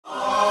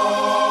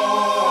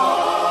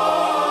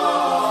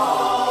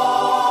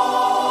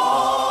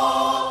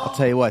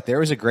tell you what, there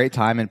was a great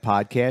time in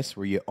podcasts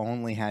where you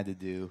only had to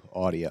do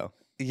audio.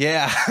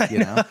 Yeah. You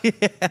know?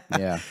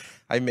 Yeah.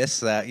 I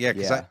miss that. Yeah,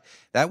 because Yeah.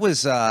 that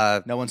was...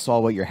 no one saw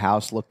what your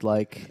house looked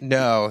like.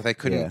 No, they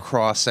couldn't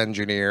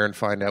cross-engineer and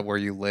find out where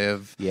you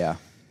live. Yeah.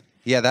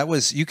 Yeah, that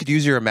was... You could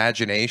use your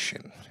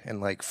imagination and,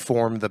 like,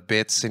 form the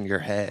bits in your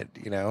head,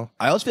 you know?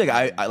 I also feel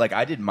like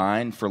I did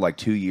mine for like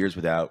 2 years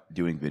without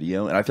doing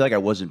video, and I feel like I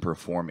wasn't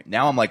performing.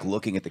 Now I'm like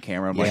looking at the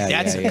camera. I'm like,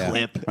 that's a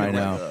clip. I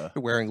know.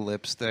 Wearing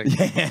lipstick.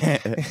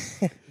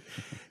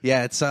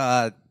 Yeah, it's...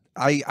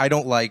 I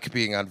don't like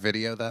being on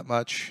video that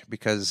much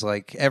because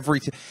like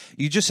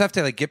you just have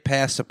to like get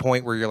past a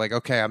point where you're like,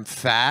 okay, I'm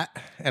fat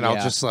and I'll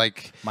just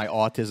like my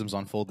autism's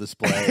on full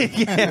display.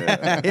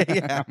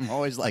 Yeah. I'm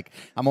always like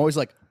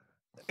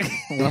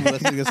when I'm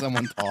listening to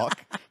someone talk,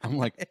 I'm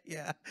like,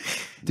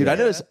 dude, I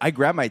notice I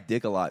grab my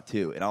dick a lot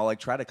too, and I'll like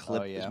try to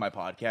clip my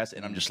podcast,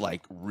 and I'm just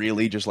like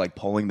really just like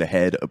pulling the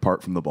head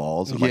apart from the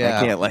balls. I'm like,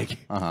 I can't like.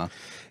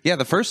 Yeah,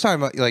 the first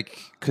time, like,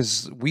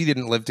 because we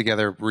didn't live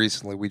together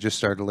recently, we just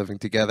started living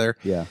together.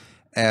 Yeah,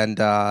 and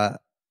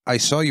I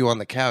saw you on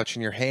the couch,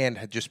 and your hand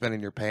had just been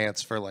in your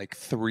pants for like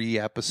 3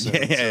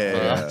 episodes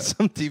of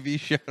some TV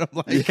show. I'm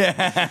like,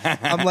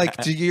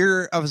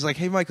 I was like,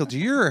 hey, Michael, do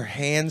your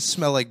hands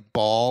smell like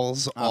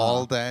balls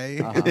all day?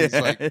 He's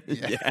like,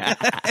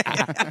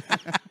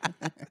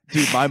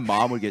 Dude, my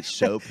mom would get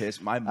so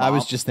pissed. My mom, I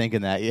was just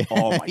thinking that. Yeah.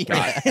 Oh my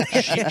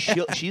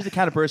god, she's the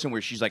kind of person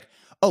where she's like,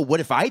 oh,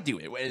 what if I do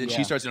it? And then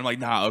she starts, and I'm like,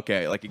 nah,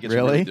 okay. Like, it gets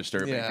really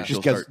disturbing. Yeah.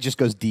 Just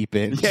goes deep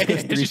in. Yeah,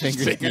 just goes 3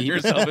 fingers deep.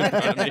 Yourself in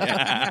front of me.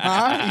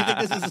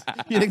 Huh?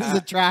 You think this is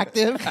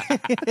attractive?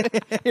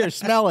 Here,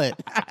 smell it.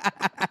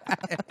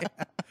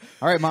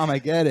 All right, Mom, I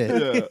get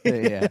it.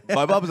 Yeah.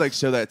 My mom was like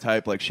so that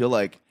type. Like, she'll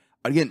like,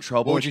 I'd get in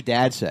trouble. What would your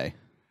dad say?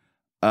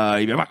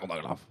 He'd be like, knock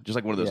it off. Just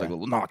like one of those, like,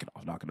 knock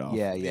it off.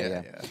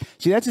 Yeah.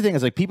 See, that's the thing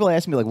is like people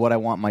ask me like what I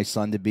want my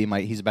son to be.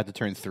 He's about to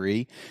turn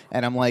 3,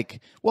 and I'm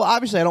like, well,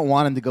 obviously I don't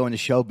want him to go into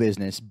show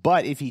business,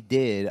 but if he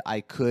did,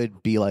 I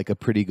could be like a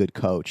pretty good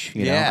coach.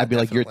 You know? I'd be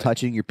like, you're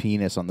touching your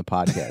penis on the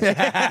podcast.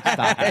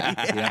 Stop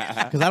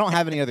that. Because I don't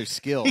have any other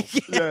skills.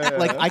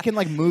 Like I can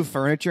like move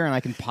furniture and I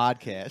can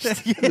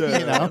podcast.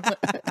 You know?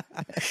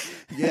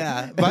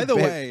 Yeah. By the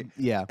way,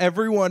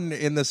 everyone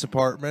in this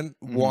apartment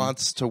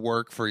wants to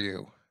work for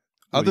you.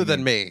 Other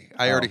than me,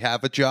 I already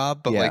have a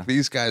job, but like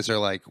these guys are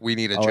like, we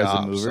need a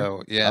job. As a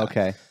so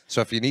okay.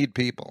 So if you need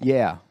people,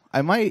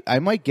 I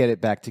might get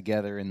it back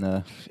together in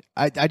the.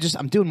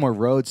 I'm doing more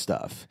road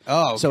stuff.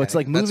 Oh, okay. So it's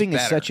like moving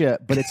is such a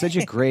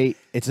great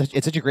it's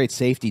such a great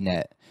safety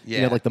net. Yeah.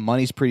 You know, like the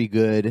money's pretty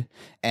good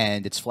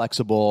and it's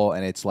flexible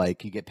and it's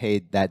like you get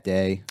paid that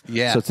day.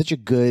 Yeah. So it's such a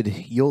good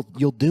you'll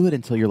do it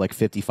until you're like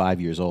 55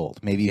 years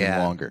old, maybe even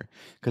longer.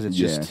 Because it's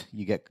just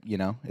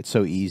it's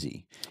so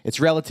easy.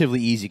 It's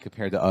relatively easy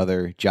compared to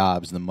other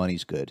jobs and the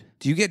money's good.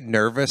 Do you get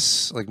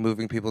nervous like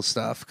moving people's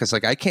stuff? Because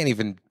like I can't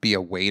even be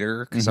a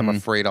waiter because I'm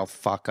afraid I'll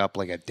fuck up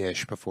like a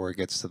dish before it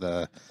gets to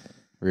the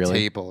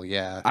table.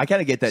 Yeah, I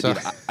kind of get that, dude.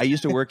 I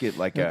used to work at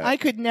like I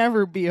could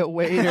never be a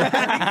waiter.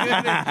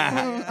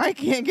 I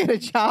can't get a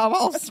job.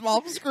 I'll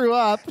screw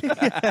up.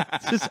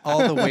 Just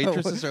all the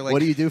waitresses are like, what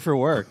do you do for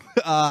work?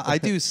 I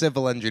do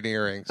civil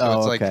engineering, so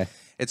it's like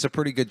it's a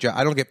pretty good job.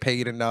 I don't get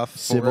paid enough.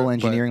 Civil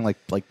engineering,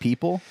 like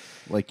people,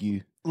 like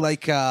you.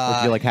 Like, you're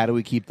like, how do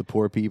we keep the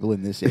poor people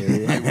in this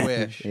area? I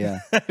wish.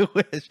 Yeah, I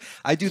wish.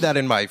 I do that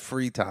in my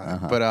free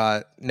time,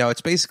 but no, it's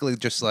basically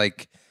just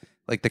like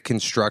the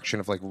construction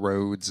of like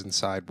roads and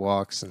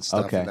sidewalks and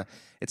stuff. Okay. And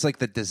it's like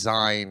the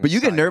design. But you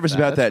get nervous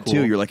about that cool.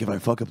 too. You're like, if I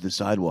fuck up the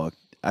sidewalk,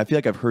 I feel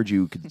like I've heard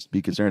you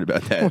be concerned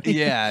about that.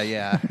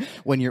 Yeah.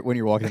 When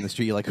you're walking in the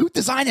street, you're like, who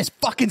designed this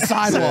fucking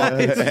sidewalk?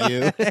 It's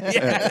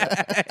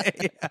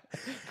you.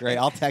 Great.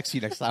 I'll text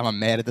you next time I'm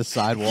mad at the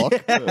sidewalk.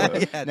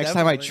 Next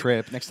time I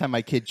trip. Next time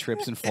my kid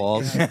trips and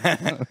falls.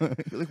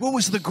 Like, what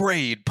was the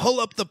grade? Pull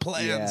up the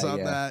plans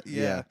on that.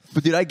 Yeah.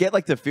 But dude, I get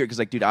like the fear because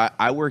like, dude,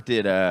 I worked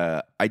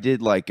at I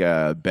did like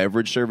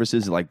beverage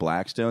services at like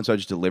Blackstone, so I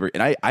just delivered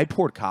and I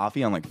poured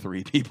coffee on like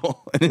 3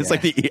 people, and it's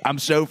like I'm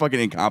so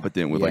fucking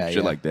incompetent with like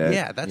shit like that.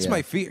 Yeah, that's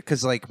my fear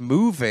because like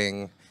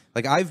moving,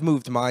 like I've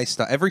moved my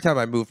stuff. Every time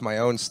I move my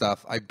own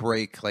stuff, I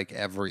break like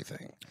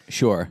everything.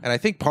 Sure. And I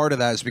think part of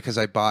that is because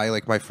I buy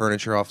like my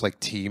furniture off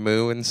like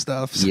Temu and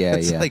stuff. So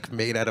it's like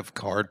made out of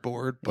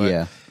cardboard.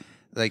 But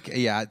like,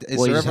 is well, there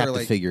you just ever have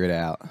like to figure it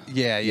out.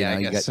 Yeah,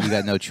 you guess you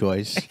got no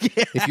choice.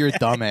 If you're a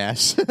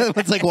dumbass,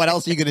 it's like, what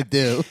else are you gonna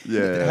do?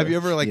 Yeah. Have you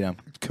ever like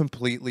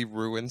completely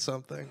ruined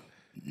something?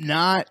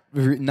 Not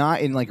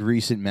in like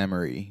recent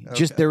memory. Okay.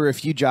 Just there were a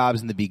few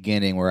jobs in the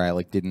beginning where I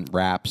like didn't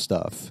wrap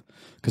stuff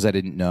because I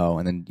didn't know,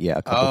 and then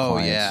a couple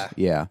clients.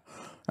 Yeah.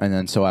 And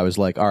then so I was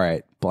like, all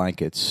right,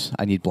 blankets.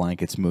 I need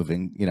blankets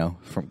moving,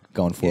 from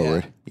going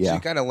forward. Yeah. So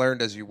you kind of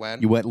learned as you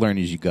went. You learn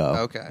as you go.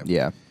 Okay.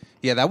 Yeah.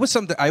 Yeah, that was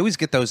something. I always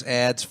get those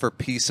ads for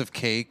Piece of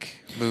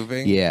Cake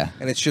moving. Yeah.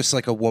 And it's just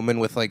like a woman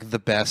with like the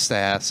best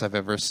ass I've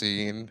ever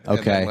seen. Okay.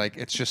 And then, like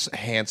it's just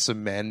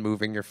handsome men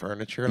moving your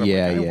furniture. And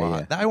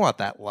I'm I want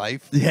that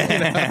life.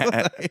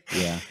 Yeah.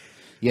 Yeah.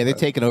 Yeah, they're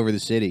taking over the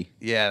city.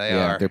 Yeah, they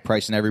are. They're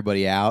pricing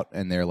everybody out,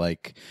 and they're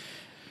like,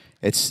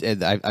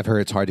 I've heard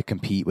it's hard to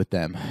compete with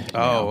them.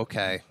 Oh,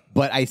 okay.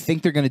 But I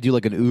think they're going to do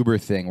like an Uber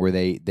thing where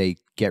they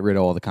get rid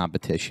of all the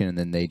competition and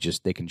then they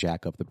can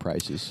jack up the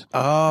prices.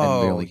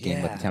 Oh, and really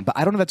gain the town. But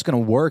I don't know if that's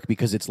going to work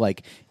because it's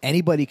like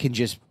anybody can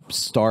just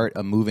start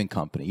a moving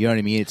company. You know what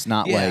I mean? It's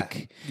not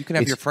like you can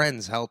have your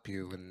friends help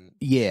you and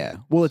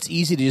well, it's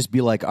easy to just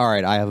be like, all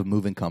right, I have a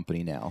moving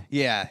company now.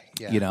 Yeah.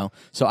 You know,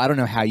 so I don't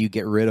know how you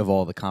get rid of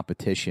all the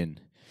competition.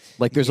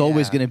 Like, there's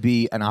always going to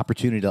be an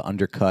opportunity to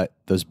undercut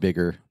those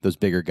bigger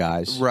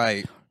guys.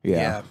 Right.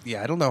 Yeah.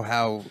 I don't know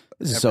how.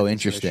 This is so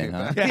interesting,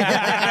 huh?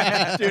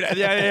 Dude,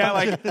 yeah.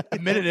 Like a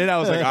minute in, I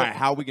was like, all right,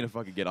 how are we gonna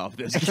fucking get off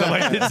this? I'm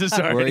like, this is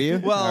sorry. Were you?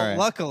 Well,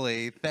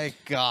 luckily, thank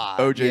God.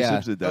 OJ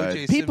Simpson died.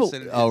 OJ People.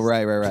 Simpson Oh,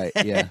 right.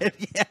 Yeah.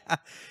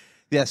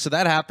 Yeah. So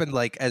that happened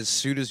like as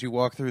soon as you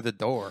walk through the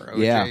door.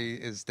 OJ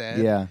is dead.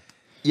 Yeah.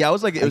 Yeah, I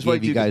was like, it was I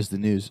like, gave you guys the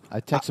news.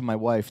 I texted my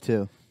wife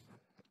too.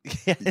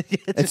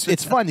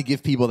 It's fun to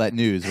give people that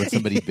news when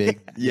somebody big.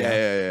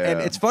 Yeah.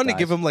 And it's fun to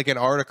give them like an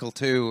article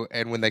too,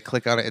 and when they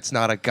click on it, it's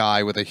not a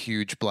guy with a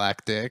huge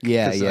black dick.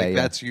 Yeah.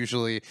 That's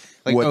usually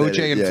like What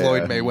OJ and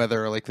Floyd Mayweather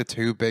are like the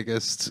two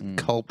biggest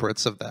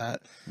culprits of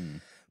that.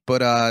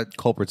 But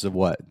culprits of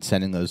what?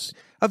 Sending those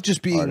of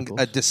just being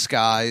articles? a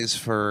disguise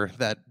for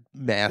that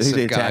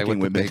massive guy with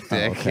the big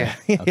dick.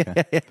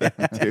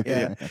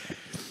 Yeah.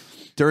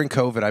 During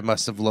COVID, I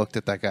must have looked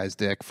at that guy's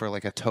dick for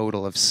like a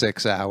total of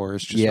 6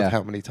 hours just with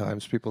how many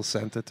times people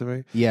sent it to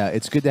me. Yeah,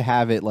 it's good to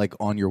have it like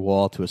on your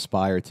wall to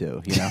aspire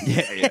to, you know?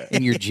 Yeah.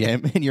 In your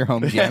gym, in your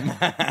home gym.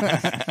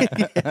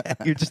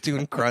 You're just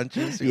doing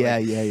crunches. Yeah.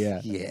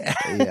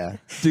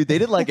 Dude, they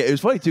did like it was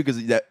funny too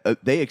because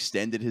they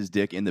extended his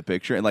dick in the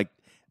picture and like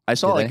I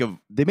saw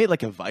they made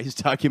like a Vice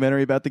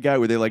documentary about the guy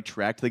where they like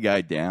tracked the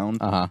guy down,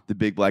 the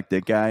big black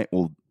dick guy.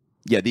 Well,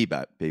 yeah, the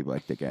big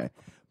black dick guy.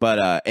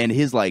 But and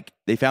his like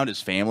they found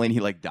his family and he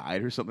like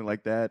died or something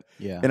like that.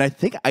 Yeah. And I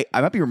think I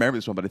might be remembering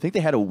this one, but I think they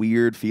had a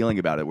weird feeling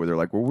about it where they're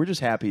like, well, we're just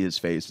happy his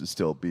face is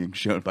still being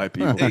shown by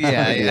people.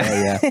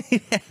 Yeah.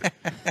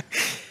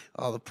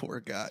 Oh, the poor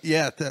guy.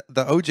 Yeah, the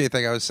OJ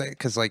thing I was saying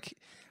because like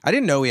I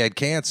didn't know he had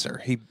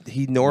cancer. He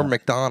Norm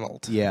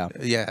Macdonald.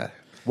 Yeah.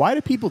 Why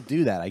do people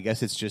do that? I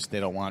guess it's just they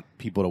don't want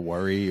people to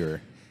worry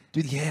or.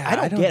 Dude, yeah, I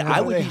don't get it.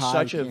 I would be hide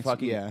such a cancer.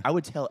 fucking. Yeah. I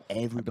would tell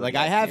everybody. Like,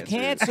 I have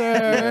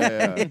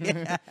cancer.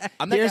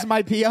 Here's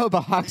my P.O.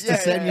 box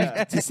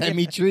to send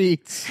me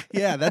treats.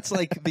 Yeah, that's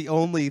like the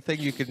only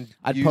thing you can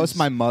I'd use. post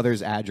my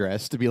mother's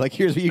address to be like,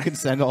 here's where you can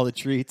send all the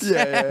treats.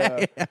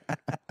 Yeah.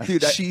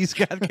 Dude, she's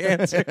got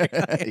cancer.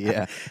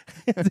 Yeah.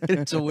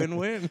 It's a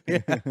win-win.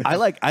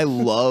 I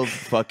love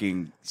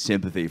fucking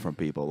sympathy from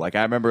people. Like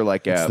I remember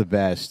like It's the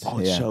best. Oh,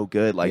 it's so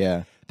good. Like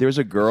there was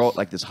a girl,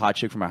 like this hot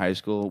chick from my high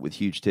school with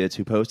huge tits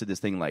who posted this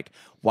thing like,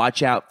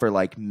 watch out for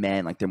like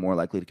men, like they're more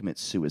likely to commit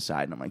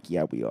suicide. And I'm like,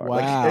 yeah, we are. Wow.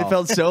 Like, it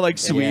felt so like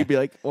sweet. Be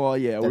like, oh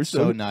yeah, we're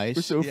so nice.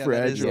 We're so Yeah,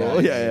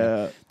 fragile.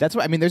 Yeah. That's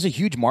what I mean. There's a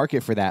huge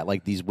market for that.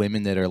 Like these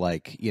women that are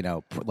like, you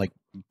know, like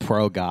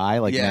pro guy,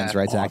 like men's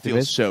rights It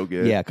feels activists. so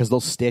good. Yeah, because they'll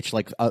stitch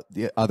like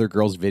the other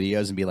girls'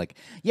 videos and be like,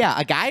 yeah,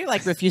 a guy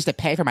like refused to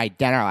pay for my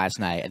dinner last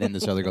night, and then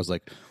this other girl's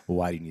like, well,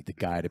 why do you need the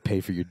guy to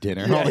pay for your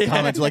dinner? And all the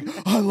comments are like,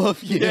 I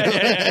love you.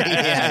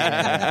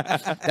 Yeah.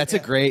 That's a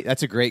great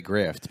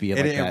grift. Being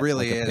like It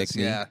really like a is.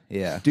 pick-me.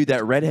 Yeah. Dude,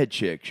 that redhead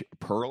chick,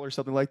 Pearl or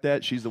something like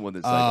that, she's the one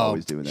that's like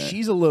always doing that.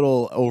 She's a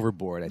little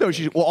overboard. I No, think.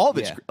 she's all of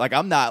it's like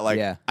I'm not like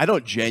Yeah. I'm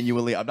not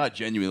genuinely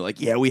like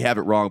we have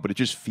it wrong, but it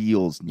just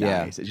feels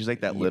nice. It's just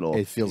like that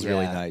little. It feels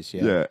really nice.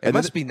 Yeah. Yeah. It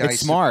must be nice.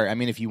 It's smart. I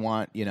mean, if you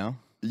want, you know.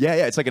 Yeah,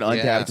 it's like an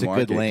untapped it's a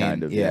market good lane.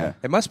 kind of. Yeah.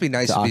 It must be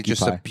nice to be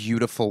just a occupy.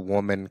 beautiful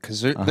woman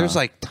because there's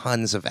like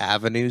tons of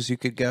avenues you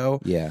could go.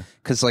 Yeah.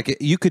 Because like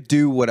you could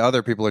do what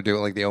other people are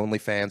doing, like the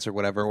OnlyFans or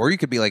whatever, or you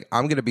could be like,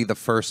 I'm gonna be the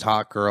first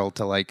hot girl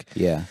to like,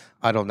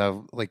 I don't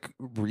know, like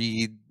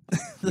read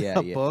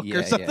a book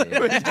or something.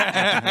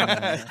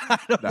 I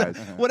don't know.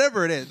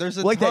 Whatever it is, there's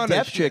a Like ton that of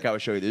deaf shit. chick I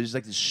was showing you. There's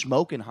like this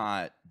smoking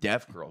hot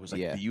deaf girl who's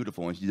like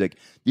beautiful, and she's like,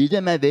 "You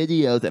did my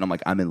videos," and I'm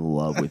like, "I'm in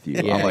love with you."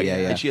 I'm like,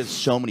 and she has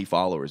so many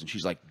followers, and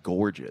she's like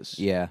gorgeous.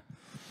 Yeah.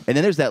 And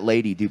then there's that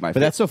lady, dude. But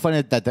that's so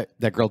funny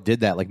that girl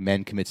did that. Like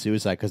men commit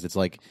suicide because it's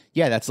like,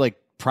 that's like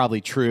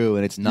probably true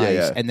and it's nice.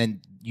 Yeah. And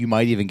then you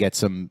might even get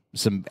some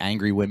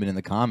angry women in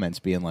the comments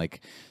being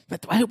like,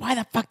 "But why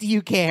the fuck do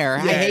you care?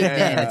 I hate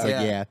men." It's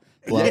like,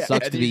 well, it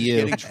sucks to be you.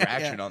 Getting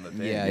traction on the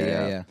thing.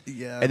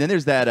 Yeah. And then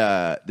there's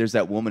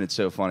that woman. It's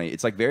so funny.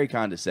 It's like very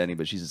condescending,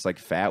 but she's this like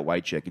fat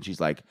white chick, and she's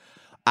like,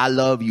 "I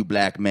love you,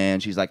 black man."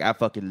 She's like, "I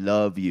fucking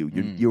love you.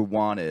 You're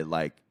wanted."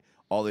 Like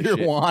all this You're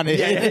shit. wanted.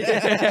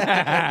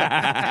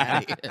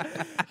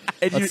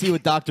 And Let's see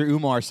what Dr.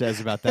 Umar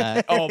says about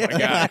that. Oh my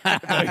god!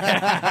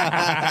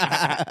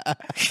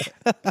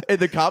 And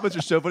the comments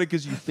are so funny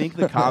because you think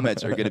the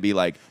comments are going to be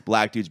like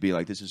black dudes being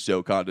like, "This is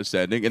so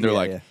condescending," and they're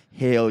like,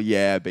 "Hell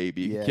yeah,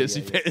 baby!" It's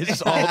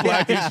just all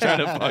black dudes trying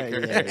to fuck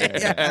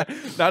her.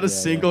 Not a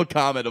single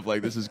comment of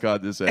like, "This is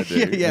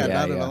condescending."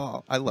 Not at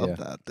all. I love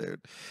that, dude.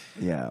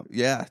 Yeah.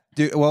 Yeah,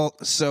 dude. Well,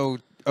 so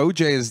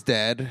OJ is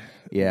dead.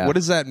 Yeah. What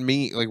does that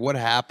mean? Like, what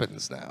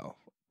happens now?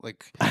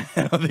 Like, I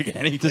don't think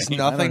anything. does I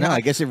nothing don't know. happen?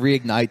 I guess it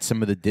reignites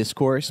some of the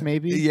discourse,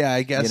 maybe. Yeah,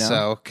 I guess You know?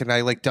 so. Can I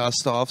like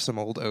dust off some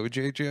old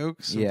OJ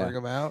jokes and bring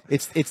them out?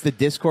 It's the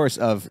discourse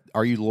of,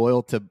 are you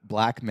loyal to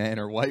black men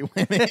or white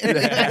women? We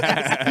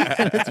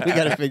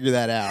got to figure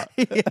that out.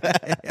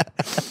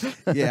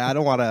 Yeah, I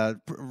don't want to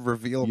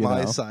reveal You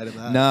my know? side of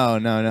that.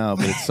 No,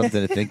 but it's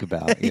something to think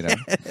about. You know.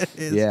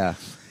 Yeah.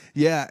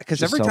 Yeah, because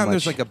Just every so time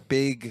there's much- like a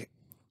big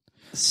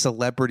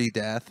celebrity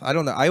death, I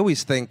don't know. I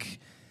always think,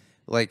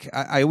 like,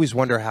 I always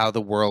wonder how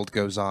the world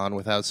goes on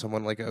without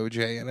someone like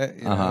OJ in it.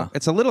 You know?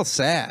 It's a little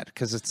sad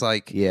because it's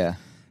like, Yeah.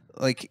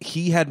 like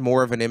he had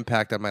more of an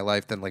impact on my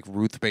life than like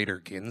Ruth Bader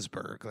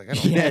Ginsburg. Like, I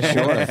don't Yeah, know what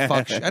sure. the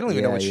fuck. I don't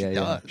even know what she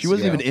does. She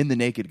wasn't Yeah. even in The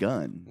Naked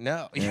Gun.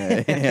 No.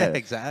 Yeah.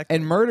 Exactly.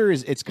 And murder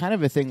it's kind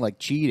of a thing like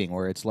cheating,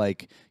 where it's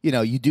like, you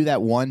know, you do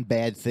that one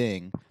bad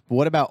thing. But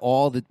what about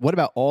all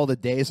the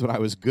days when I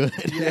was good?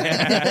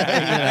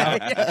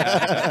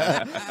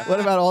 What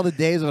about all the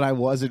days when I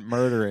wasn't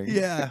murdering?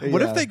 Yeah.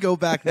 What if they go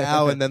back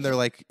now and then they're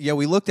like, yeah,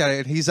 we looked at it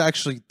and he's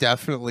actually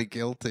definitely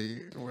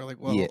guilty. And we're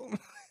like, well, Yeah.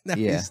 now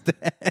Yeah. he's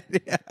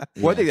dead. Yeah.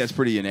 Well, I think that's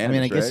pretty I unanimous.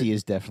 mean, I guess right? he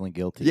is definitely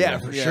guilty. Yeah,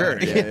 for Yeah. sure.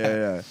 Yeah.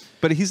 Yeah.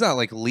 But he's not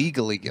like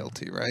legally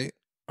guilty, right?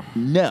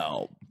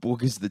 No, well,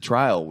 because the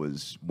trial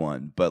was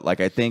one. But like,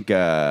 I think,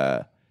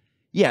 no.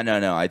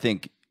 I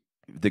think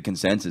the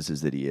consensus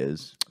is that he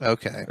is,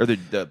 Okay. or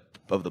the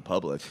of the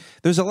public.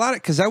 There's a lot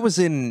of, because that was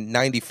in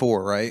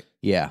 94, right?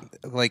 Yeah.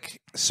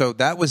 Like, so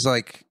that was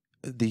like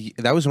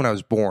that was when I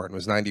was born,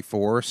 was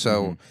 94.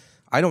 So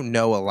I don't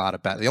know a lot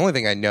about it. The only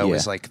thing I know Yeah.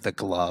 is like the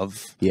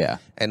glove. Yeah.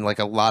 And like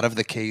a lot of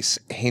the case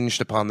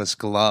hinged upon this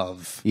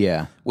glove.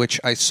 Yeah. Which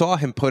I saw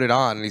him put it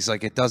on, and he's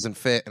like, it doesn't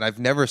fit. And I've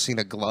never seen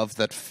a glove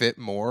that fit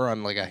more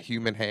on like a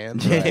human hand.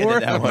 before.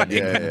 that one. Like,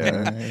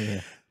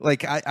 Yeah.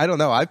 like, I don't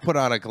know. I put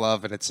on a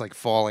glove and it's like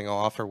falling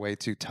off or way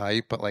too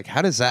tight. But like,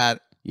 how does that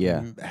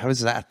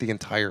the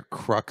entire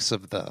crux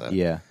of the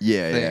Yeah.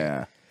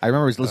 Yeah. I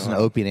remember I was listening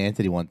to Opie and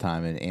Anthony one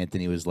time, and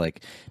Anthony was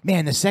like,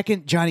 "Man, the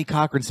second Johnny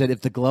Cochran said,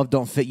 if the glove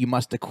don't fit, you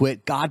must have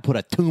quit, God put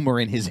a tumor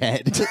in his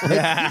head."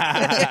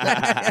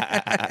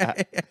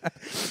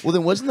 Well,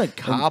 then wasn't the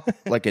cop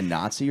like a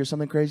Nazi or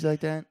something crazy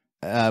like that?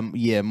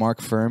 Yeah,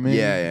 Mark Furman.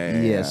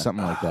 Yeah.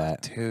 something like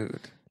that. Dude,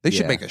 they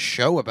should Yeah. make a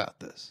show about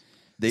this.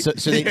 So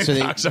they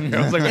Cocksucker.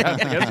 I was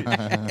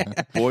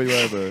like, boy, you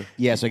have a.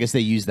 yeah, so I guess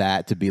they used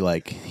that to be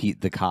like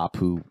the cop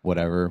who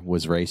whatever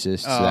was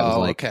racist. So that was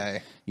like,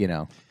 okay. you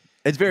know,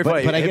 It's very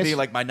funny. but I It'd guess- be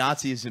like my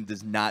Nazism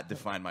does not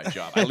define my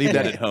job. I leave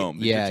that at home.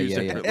 These are two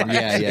separate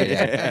lives.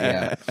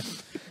 yeah.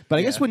 But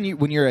I guess when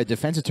you're a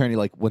defense attorney,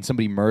 like when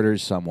somebody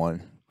murders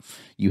someone,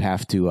 you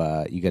have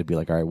to you got to be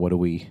like, all right, what do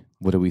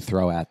we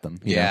throw at them?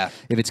 You know?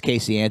 If it's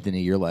Casey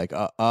Anthony, you're like,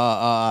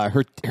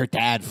 her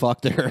dad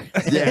fucked her.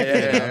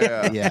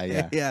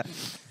 Yeah.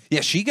 Yeah,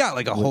 she got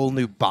like a whole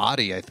new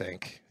body, I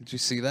think. Did you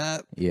see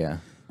that? Yeah.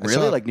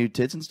 Really? Like new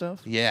tits and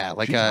stuff? Yeah,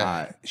 like She's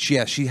hot.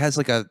 she has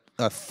like a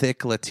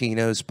thick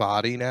Latino's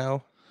body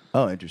now.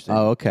 Oh, interesting.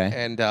 Oh, okay.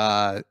 And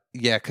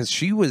yeah, because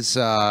she was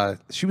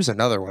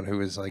another one who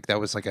was like,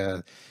 that was like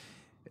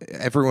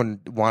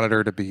everyone wanted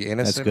her to be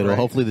innocent. That's good. Right? Well,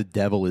 hopefully the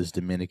devil is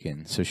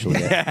Dominican, so she'll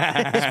get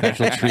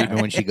special treatment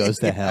when she goes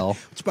to hell.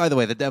 Which, by the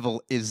way, the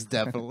devil is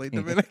definitely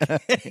Dominican.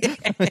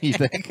 You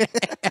think?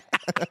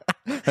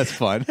 That's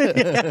fun.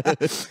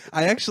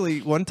 I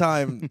actually, one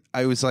time,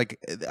 I was like,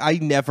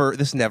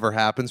 this never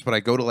happens, but I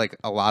go to like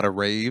a lot of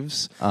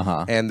raves.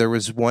 And there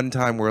was one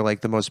time where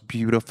like the most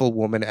beautiful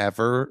woman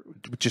ever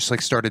just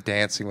like started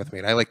dancing with me.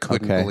 And I like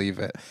couldn't believe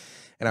it.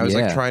 And I was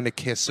like trying to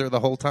kiss her the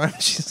whole time.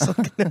 She's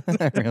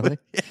like, Really?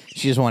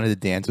 She just wanted to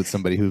dance with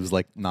somebody who was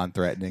like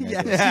non-threatening. I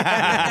guess.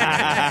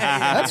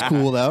 That's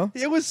cool though.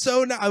 it was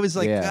so, I was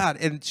like, God.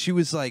 And she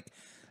was like,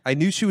 I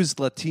knew she was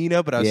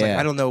Latina, but I was like,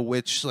 I don't know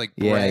which like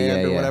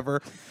brand or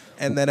whatever.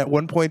 And then at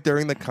one point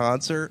during the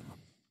concert,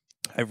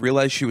 I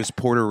realized she was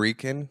Puerto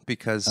Rican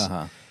because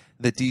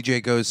the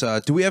DJ goes,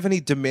 do we have any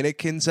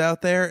Dominicans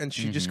out there? And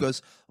she just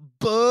goes,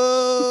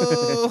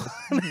 boo.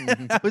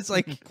 I was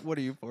like, what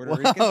are you, Puerto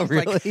Rican? Oh,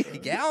 She's like, really?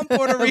 yeah, I'm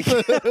Puerto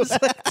Rican. I was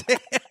like, damn.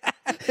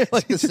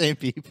 Like the same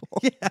people.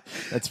 Yeah.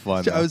 That's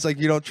fun. I was like,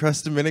 you don't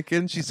trust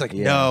Dominicans? She's like,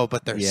 no,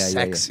 but they're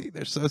sexy.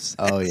 They're so sexy.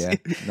 Oh, yeah.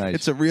 Nice.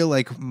 It's a real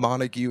like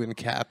Montague and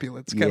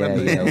Capulets kind of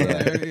thing over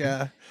there.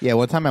 Yeah. Yeah,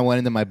 one time I went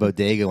into my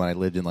bodega when I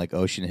lived in like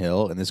Ocean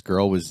Hill, and this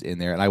girl was in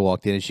there, and I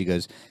walked in, and she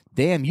goes,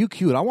 "Damn, you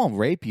cute. I won't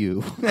rape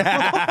you." Yeah.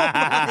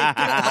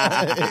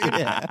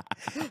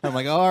 I'm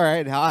like, all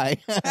right, hi.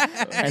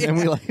 And then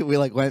we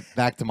went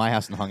back to my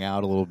house and hung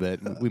out a little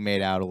bit. We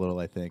made out a little,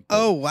 I think. But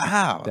Oh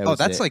wow! That Oh, was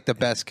that's it. like the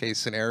best case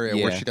scenario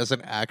where Yeah. she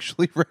doesn't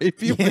actually rape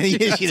you. yeah, but she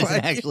just, doesn't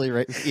like- actually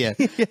rape. Yeah.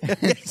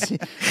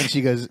 And she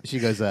goes.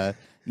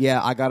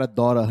 Yeah, I got a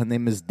daughter. Her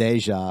name is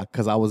Deja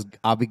because I was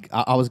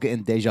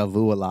getting deja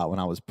vu a lot when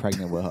I was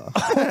pregnant with her.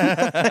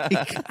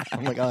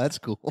 I'm like, oh, that's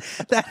cool.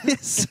 That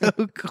is so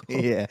cool.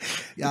 Yeah.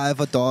 I have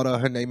a daughter.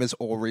 Her name is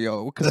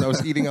Oreo because I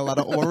was eating a lot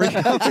of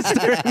Oreos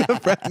during the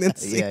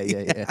pregnancy.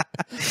 Yeah.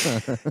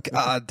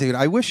 God, dude,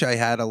 I wish I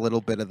had a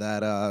little bit of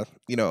that.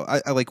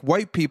 I like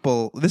white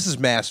people. This is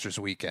Masters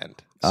weekend.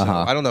 So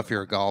I don't know if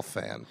you're a golf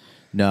fan.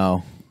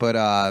 No.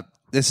 But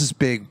this is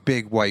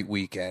big white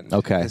weekend.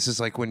 Okay. This is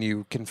like when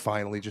you can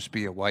finally just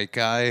be a white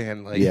guy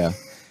and like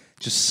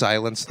just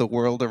silence the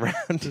world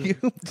around you.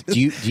 Do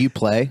you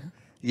play?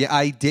 Yeah,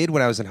 I did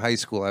when I was in high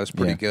school. I was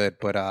pretty good,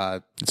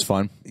 but it's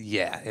fun.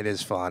 Yeah, it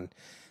is fun.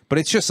 But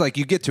it's just like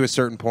you get to a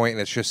certain point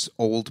and it's just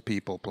old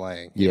people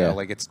playing. You know,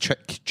 like it's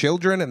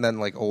children and then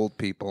like old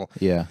people.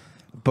 Yeah.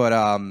 But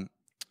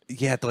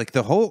like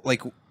the whole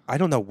like I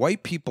don't know,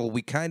 white people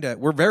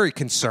we're very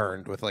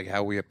concerned with like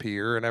how we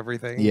appear and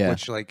everything,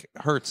 which like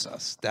hurts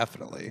us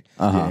definitely.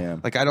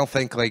 Like I don't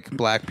think like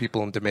black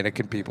people and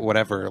Dominican people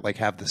whatever like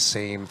have the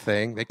same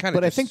thing. They kind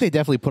of I think they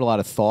definitely put a lot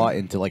of thought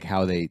into like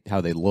how they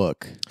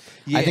look.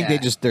 Yeah. I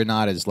think they're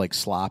not as like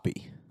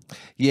sloppy.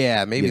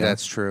 Yeah, maybe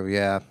that's true.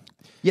 Yeah.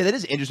 Yeah, that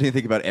is interesting to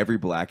think about every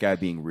black guy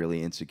being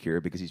really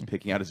insecure because he's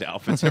picking out his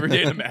outfits every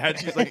day in the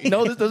match. He's like,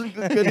 no, this doesn't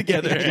look good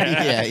together.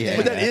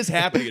 But that is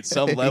happening at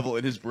some level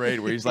in his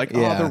brain where he's like,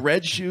 oh, the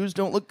red shoes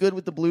don't look good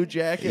with the blue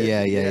jacket.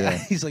 Yeah.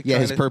 He's like,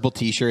 his purple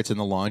T-shirt's in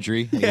the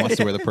laundry. He wants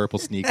to wear the purple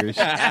sneakers.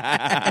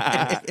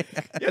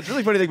 It's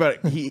really funny to think about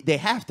it. They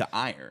have to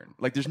iron.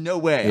 Like, there's no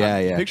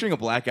way. Picturing a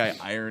black guy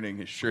ironing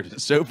his shirt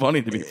is so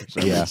funny to me for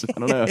some reason. I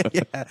don't know.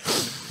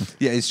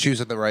 Yeah, he's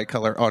choosing the right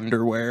color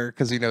underwear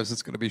because he knows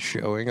it's going to be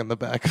showing on the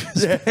back.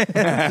 He's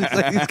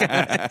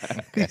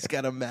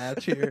got a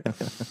match here.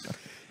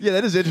 Yeah,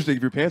 that is interesting.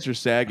 If your pants are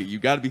sagging, you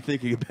got to be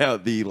thinking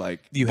about the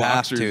like you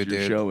boxers have to, you're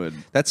dude.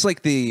 showing. That's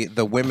like the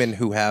women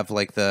who have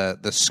like the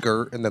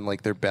skirt and then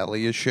like their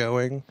belly is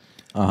showing.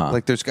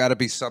 Like there's got to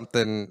be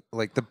something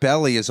like the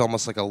belly is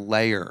almost like a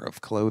layer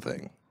of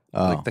clothing.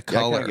 Like the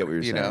color, I get what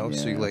you're saying. know.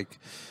 So you like,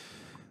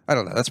 I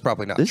don't know. That's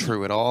probably not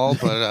true at all.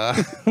 But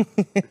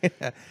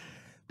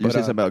you say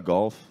something about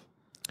golf?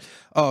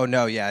 Oh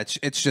no, yeah,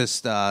 it's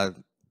just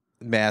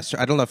master.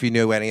 I don't know if you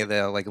knew any of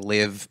the like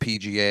Live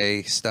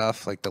PGA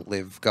stuff, like the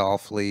Live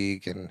Golf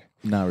League, and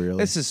not really.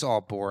 This is all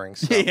boring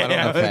stuff. I don't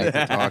know if I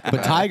can talk about.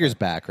 But Tiger's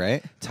back,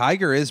 right?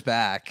 Tiger is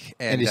back,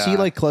 and is he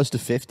like close to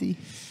 50?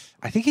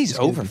 I think he's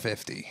over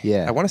 50.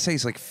 Yeah, I want to say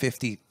he's like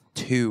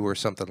 52 or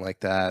something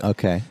like that.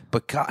 Okay,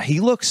 but God, he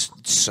looks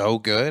so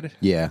good.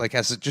 Yeah, like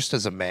as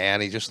a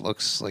man, he just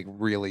looks like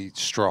really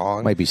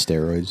strong. Might be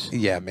steroids.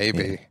 Yeah,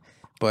 maybe. Yeah.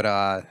 But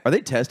are they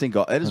testing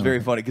golf? That is very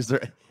funny because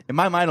they're in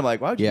my mind. I'm like,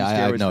 why would you use steroids I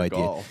have no for idea.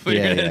 golf?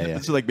 Yeah.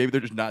 So like maybe they're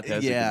just not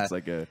testing. Yeah. It's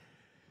like a.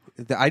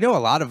 I know a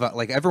lot of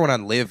like everyone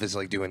on Live is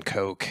like doing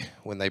coke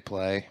when they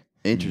play.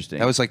 Interesting.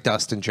 That was like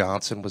Dustin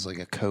Johnson was like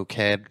a coke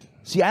head.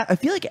 See, I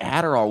feel like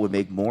Adderall would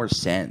make more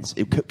sense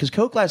because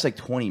coke lasts like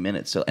 20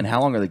 minutes. So, and how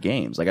long are the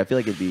games? Like I feel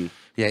like it'd be.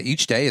 Yeah,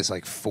 each day is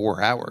like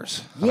 4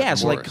 hours. Yeah,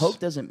 so like coke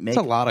doesn't make.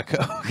 It's a lot of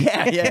coke.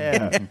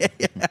 Yeah.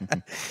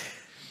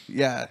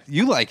 Yeah,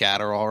 you like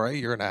Adderall, right?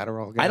 You're an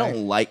Adderall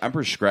guy. I'm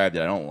prescribed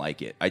it. I don't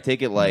like it. I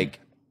take it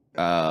like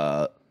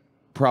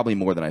probably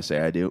more than I say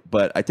I do,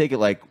 but I take it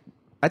like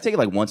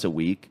once a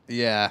week.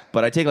 Yeah.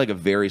 But I take like a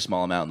very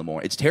small amount in the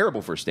morning. It's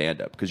terrible for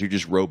stand up because you're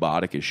just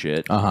robotic as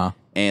shit.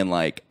 And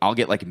like I'll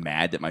get like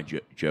mad that my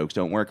jokes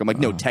don't work. I'm like,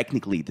 no,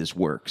 technically this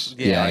works.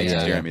 Yeah.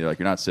 Staring at me, they're like,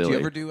 you're not silly. Do you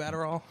ever do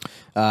Adderall?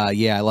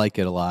 Yeah, I like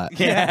it a lot.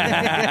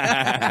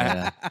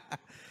 Yeah.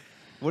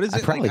 What is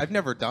it like? I've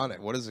never done it.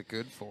 What is it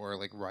good for?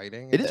 Like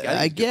writing? It is.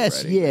 I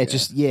guess.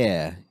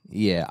 Yeah.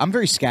 I'm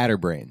very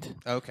scatterbrained.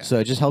 Okay. So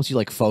it just helps you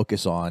like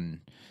focus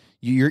on.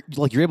 You're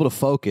able to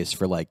focus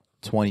for like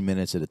 20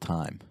 minutes at a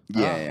time.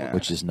 Yeah.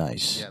 Which is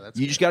nice. Yeah, that's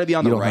you just got to be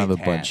on the right task. You don't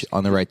have a bunch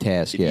on the right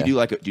task. If you do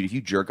like, dude, if you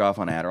jerk off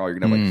on Adderall, you're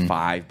gonna have like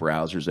 5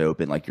 browsers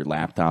open, like your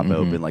laptop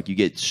open, like you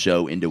get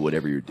so into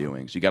whatever you're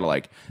doing. So you got to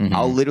like,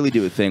 I'll literally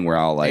do a thing where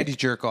I'll like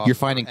jerk off. You're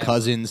finding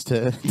cousins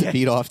to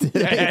beat off to.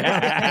 Dude,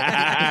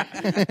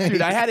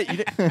 I had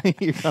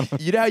it.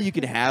 You know how you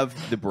can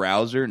have the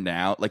browser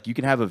now, like you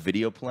can have a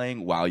video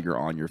playing while you're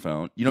on your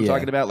phone. You know what I'm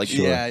talking about? Like,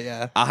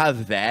 yeah. I'll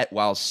have that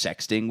while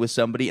sexting with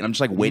somebody, and I'm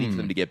just like waiting for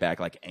them to get back,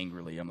 like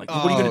angrily. I'm like, what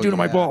are you gonna do to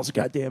my balls?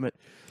 God damn it!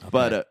 Okay.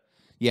 But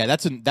yeah,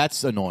 that's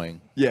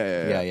annoying.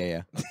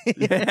 Yeah.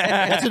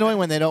 That's annoying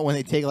when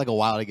they take like a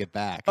while to get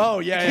back. Oh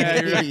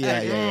yeah.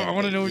 Yeah. I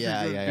want to know what you're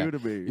gonna do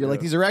to me. You're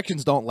like, these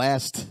erections don't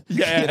last.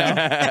 Yeah, you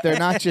know? They're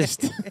not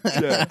just.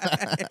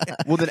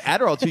 Well, then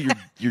Adderall too.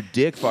 Your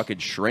dick fucking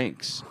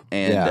shrinks,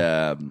 and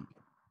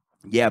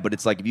but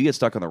it's like if you get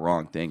stuck on the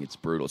wrong thing, it's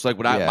brutal. It's like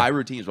my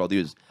routine is what I'll do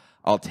is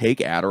I'll take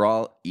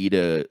Adderall, eat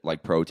a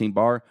like protein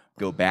bar,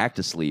 go back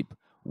to sleep.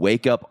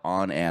 Wake up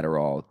on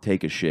Adderall,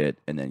 take a shit,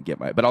 and then get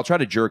my. But I'll try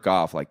to jerk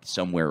off like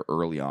somewhere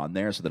early on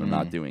there, so that I'm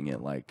not doing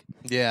it like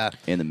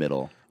in the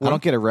middle. I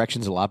don't get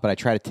erections a lot, but I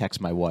try to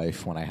text my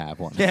wife when I have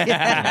one.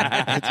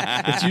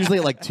 It's usually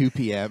at like 2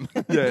 p.m.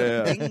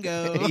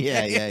 Bingo.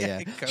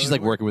 Yeah. She's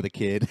like working with a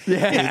kid.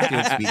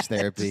 Doing speech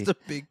therapy. Just a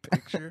big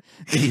picture.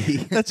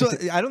 That's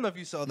what I don't know if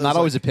you saw those. Not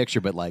always a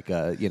picture, but like like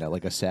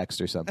a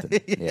sext or something.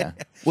 Yeah.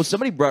 Well,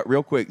 somebody brought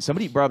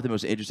up the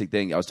most interesting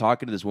thing. I was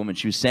talking to this woman.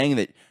 She was saying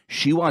that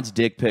she wants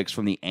dick pics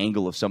from the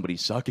angle of somebody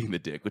sucking the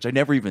dick, which I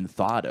never even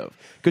thought of.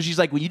 Because she's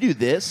like, when you do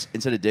this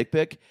instead of dick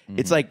pic,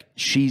 it's like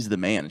she's the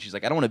man. And she's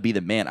like, I don't want to be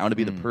the man. I want to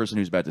be the person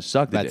who's about to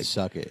suck the dick. To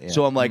suck it. Yeah.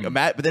 So I'm like,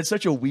 but that's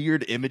such a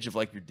weird image of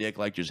like your dick,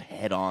 like just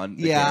head on.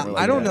 The camera,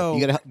 like I don't that. know.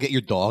 You gotta get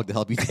your dog to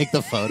help you take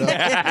the photo. Put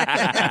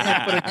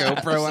a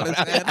GoPro on his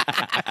head.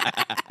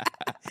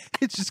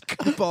 It's just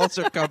balls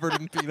are covered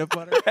in peanut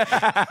butter.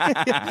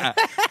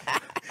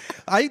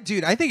 I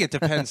think it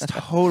depends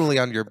totally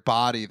on your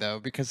body though,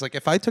 because like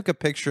if I took a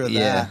picture of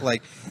that,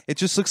 like it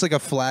just looks like a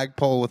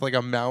flagpole with like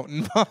a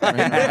mountain behind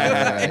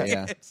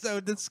it. It's so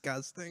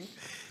disgusting.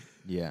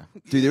 Yeah,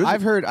 dude.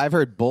 I've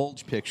heard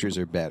bulge pictures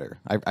are better.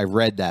 I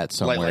read that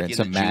somewhere like in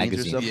some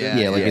magazine.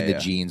 In the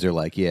jeans or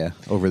like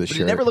over the but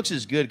shirt. It never looks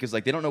as good because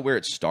like they don't know where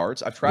it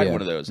starts. I've tried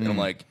one of those, and I'm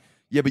like,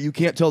 yeah, but you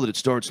can't tell that it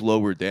starts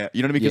lower down.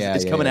 You know what I mean?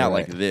 Because it's coming out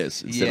like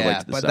this instead of like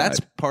to the side. But that's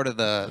part of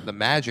the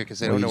magic is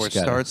they don't know where it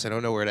starts. They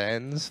don't know where it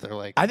ends. They're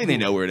like, I think they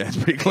know where it ends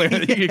pretty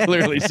clearly. You can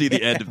clearly see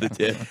the end of the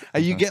tip.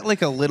 You get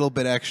like a little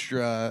bit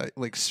extra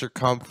like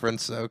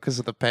circumference though because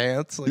of the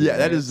pants. Like,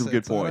 that is a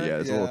good point. Yeah,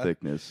 it's a little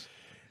thickness.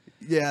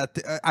 Yeah,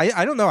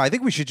 I don't know. I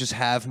think we should just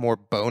have more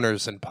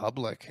boners in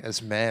public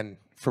as men.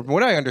 From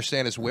what I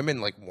understand, is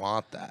women like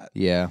want that.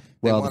 Yeah.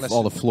 Well,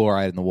 all the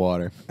fluoride in the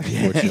water,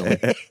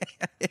 unfortunately.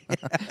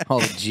 All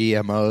the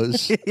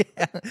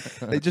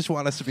GMOs. They just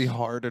want us to be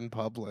hard in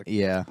public.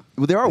 Yeah.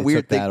 Well, there are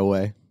weird things. That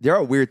away. There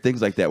are weird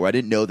things like that where I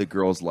didn't know that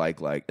girls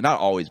like not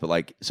always, but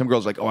like some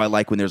girls are like, oh, I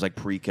like when there's like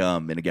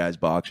pre-cum in a guy's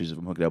boxers if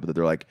I'm hooked up with it.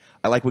 They're like,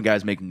 I like when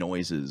guys make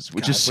noises,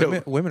 which is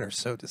so women are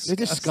so disgusting.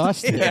 They're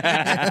disgusting.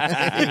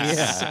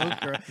 Yeah.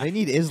 So gross. They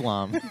need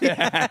Islam.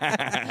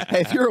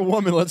 Hey, if you're a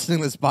woman listening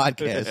to this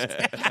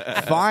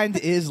podcast, find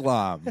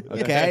Islam,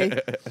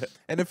 okay?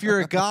 And if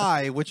you're a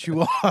guy, which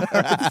you are,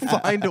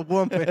 find a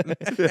woman.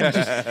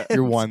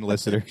 You're one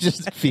listener,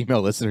 just a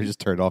female listener, just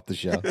turned off the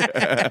show.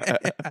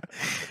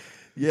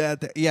 Yeah,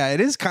 it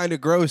is kind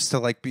of gross to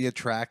like be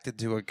attracted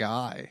to a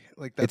guy.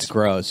 Like that's it's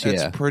gross.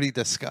 That's pretty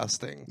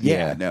disgusting.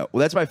 Yeah, no. Well,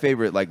 that's my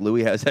favorite. Like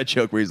Louis has that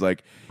joke where he's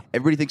like,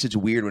 everybody thinks it's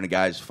weird when a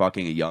guy's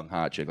fucking a young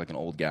hot chick, like an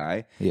old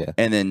guy. Yeah,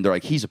 and then they're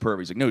like, he's a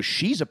pervert. He's like, no,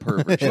 she's a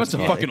pervert. She wants a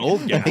fucking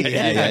old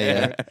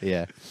guy.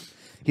 Yeah.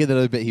 He had that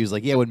other bit. He was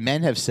like, "Yeah, when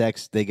men have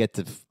sex, they get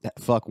to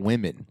fuck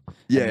women.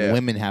 Yeah,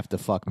 women have to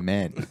fuck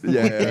men.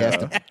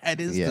 It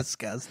is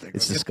disgusting.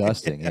 It's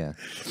disgusting. Yeah."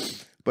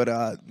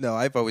 But no,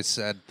 I've always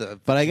said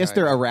But I guess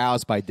they're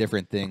aroused by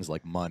different things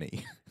like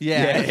money.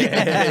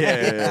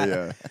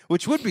 Yeah.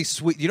 Which would be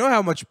sweet. You know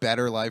how much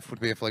better life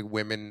would be if like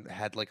women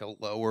had like a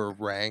lower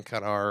rank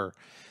on our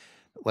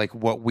like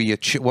what we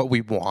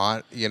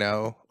want. You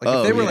know, like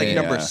if they were like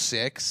number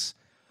 6.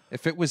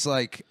 If it was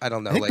like I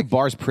don't know, I think like the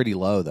bar's pretty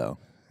low though.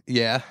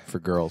 Yeah, for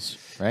girls,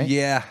 right?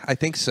 Yeah, I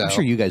think so. I'm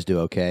sure you guys do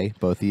okay,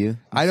 both of you.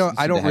 I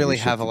don't really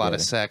have a lot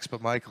of sex,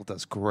 but Michael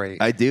does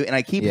great. I do, and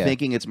I keep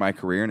thinking it's my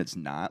career, and it's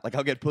not. Like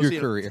I'll get pussy.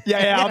 Your career.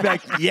 Yeah, I'll be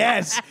like,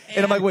 yes,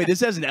 and I'm like, wait,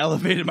 this hasn't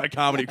elevated my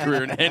comedy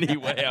career in any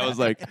way.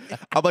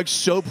 I'm like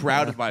so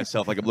proud of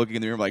myself. Like I'm looking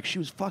in the room, like she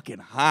was fucking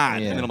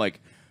hot, and then I'm like,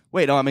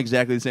 wait, no, I'm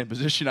exactly the same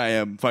position I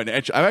am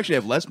financially. I actually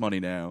have less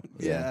money now.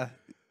 Yeah.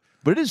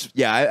 But it is,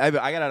 I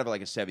got out of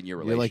like a 7-year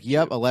relationship. You're like,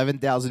 yep,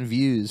 11,000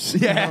 views.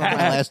 Yeah, on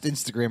my last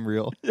Instagram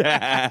reel.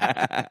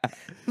 Yeah,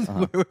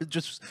 we're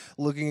just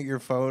looking at your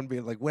phone,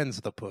 being like,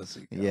 "When's the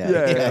pussy?"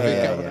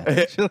 Yeah.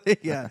 Actually,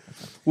 yeah.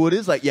 Well, it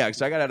is like,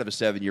 because I got out of a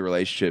 7-year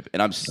relationship,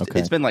 and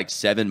it's been like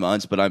 7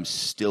 months, but I'm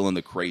still in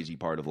the crazy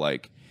part of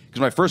like. Because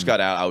when I first got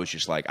out, I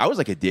was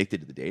addicted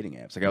to the dating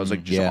apps. Like I was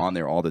like just on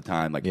there all the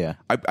time. Like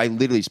I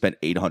literally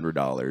spent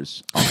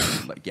 $800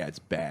 on like it's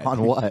bad.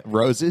 On what?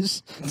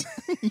 Roses?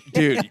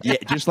 Dude,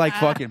 just like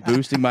fucking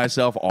boosting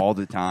myself all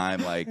the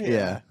time, like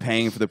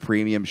paying for the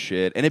premium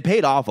shit. And it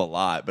paid off a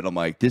lot, but I'm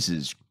like, this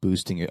is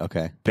boosting it.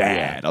 Okay.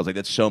 Bad. I was like,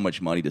 that's so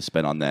much money to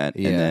spend on that.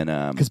 Yeah. And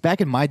then because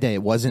back in my day,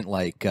 it wasn't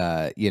like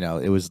they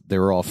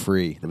were all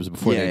free. It was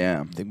before they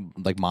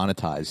like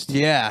monetized.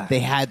 Yeah. They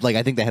had like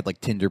I think they had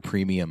like Tinder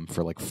Premium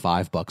for like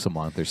 $5 a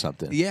month or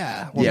something.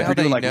 Yeah. Well, now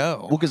they know.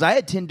 Well, because I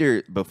had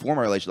Tinder before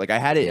my relationship. Like I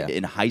had it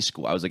in high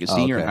school. I was like a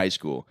senior in high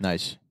school.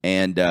 Nice.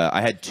 And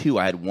I had 2.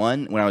 I had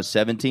one when I was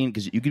 17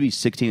 because you could be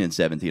 16 and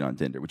 17 on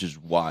Tinder, which is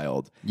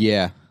wild.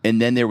 Yeah.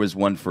 And then there was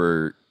one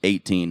for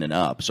 18 and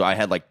up. So I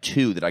had like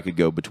 2 that I could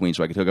go between,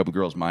 so I could hook up with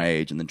girls my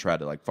age and then try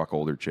to like fuck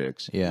older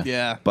chicks. Yeah.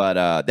 Yeah.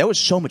 But that was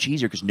so much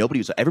easier because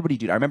everybody,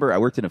 dude. I remember I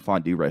worked in a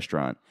fondue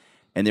restaurant.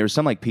 And there was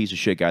some like piece of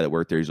shit guy that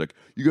worked there. He's like,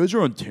 "You guys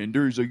are on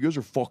Tinder." He's like, "You guys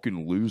are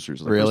fucking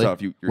losers." Like,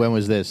 really? When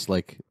was this?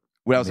 Like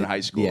when I was in high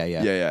school.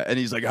 Yeah. And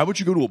he's like, "How about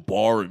you go to a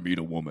bar and meet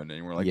a woman?"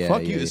 And we're like,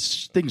 "Fuck you!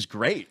 This thing's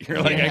great."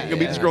 You're like, "I can go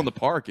meet this girl in the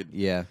park." And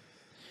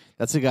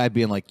That's a guy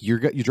being like, you're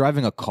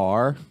driving a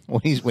car when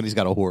he's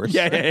got a horse.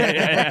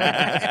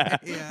 Yeah.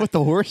 But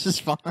the horse is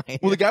fine.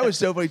 Well, the guy was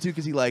so funny too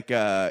because he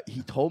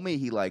told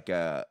me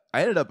I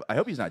ended up. I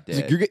hope he's not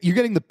dead. Like, you're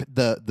getting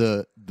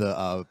the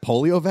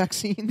polio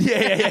vaccine.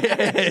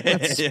 Yeah.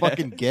 That's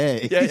fucking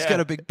gay. Yeah, he's got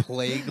a big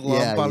plague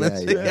lump on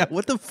his. Yeah,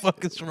 what the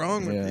fuck is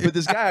wrong with you? But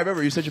this guy, I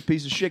remember, he's such a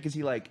piece of shit because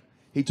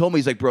he told me,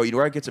 he's like, bro, you know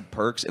where I get some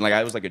perks? And like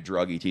I was like a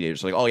druggy teenager,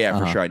 so like, oh yeah,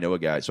 for sure, I know a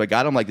guy. So I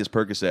got him like this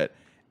Percocet.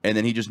 And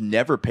then he just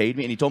never paid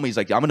me. And he told me, he's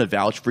like, I'm going to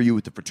vouch for you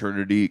with the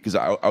fraternity. Because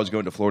I was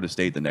going to Florida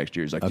State the next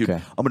year. He's like, dude,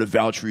 I'm going to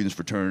vouch for you in this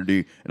fraternity.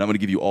 And I'm going to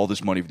give you all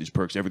this money for these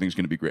perks. Everything's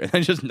going to be great. And I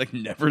just like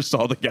never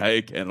saw the guy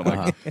again. I'm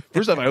like,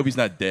 first off, I hope he's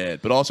not dead.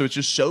 But also, it's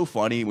just so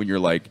funny when you're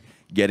like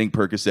getting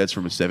Percocets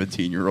from a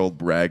 17-year-old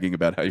bragging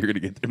about how you're going to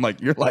get there. I'm like,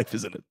 your life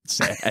isn't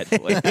sad.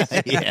 Like,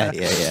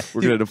 yeah.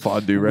 We're going to a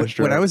fondue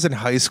restaurant. When I was in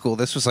high school,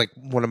 this was like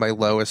one of my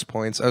lowest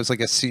points. I was like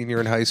a senior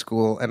in high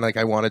school, and like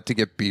I wanted to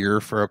get beer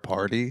for a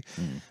party,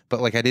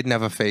 but like I didn't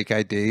have a fake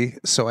ID,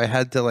 so I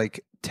had to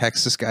like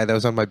text this guy that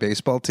was on my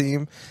baseball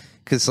team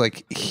because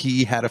like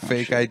he had a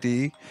fake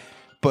ID,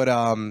 but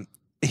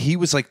he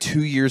was like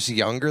 2 years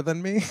younger than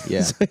me.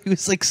 Yeah. So he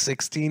was like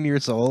 16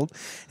 years old,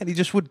 and he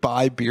just would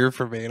buy beer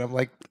for me. And I'm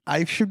like,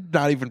 I should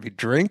not even be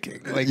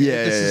drinking. Like,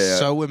 this is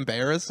so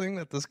embarrassing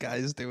that this guy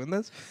is doing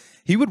this.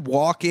 He would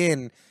walk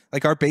in,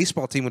 like our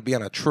baseball team would be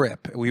on a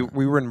trip. We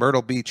were in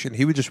Myrtle Beach, and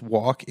he would just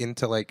walk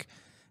into like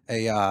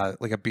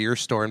a beer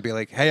store and be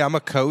like, hey, I'm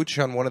a coach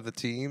on one of the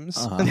teams.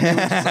 And he was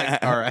just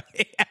like, all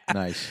right.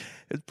 Nice.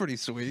 It's pretty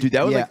sweet. Dude,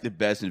 that was like the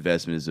best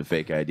investment is a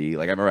fake ID.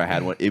 Like I remember I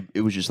had one.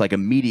 It was just like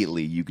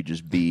immediately you could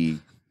just be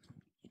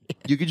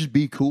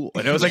cool.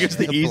 And it was like it's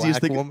the easiest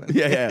thing. Woman.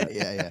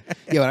 Yeah.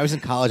 When I was in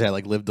college, I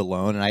like lived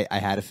alone and I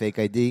had a fake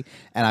ID,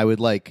 and I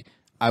would like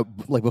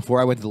before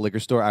I went to the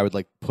liquor store, I would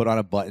like put on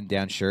a button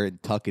down shirt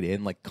and tuck it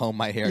in, like comb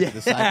my hair to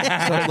the side,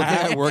 so it looked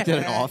like I worked at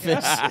an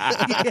office.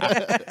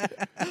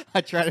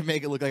 I tried to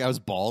make it look like I was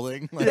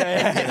balding. Like,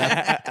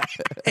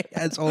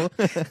 It's all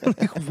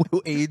like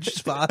age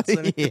spots.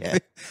 And yeah.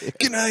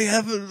 Can I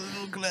have a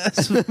little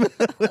glass of milk?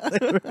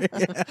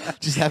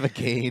 Just have a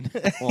cane.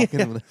 Walk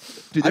in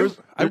with Dude,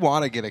 I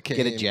want to get a cane.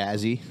 get a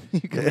jazzy.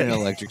 You can get an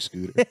electric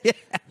scooter.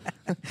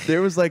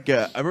 There was like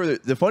I remember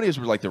the funniest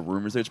were like the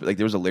rumors there. Like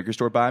there was a liquor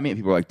store by me, and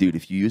people were like, "Dude,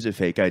 if you use a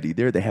fake ID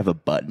there, they have a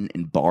button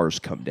and bars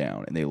come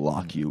down and they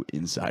lock you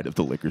inside of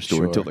the liquor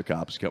store until the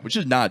cops come," which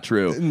is not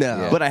true.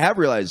 No, but I have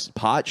realized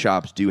pot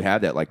shops do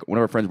have that. Like one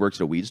of our friends works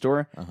at a weed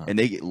store, and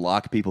they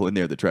lock people in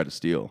there that try to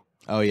steal.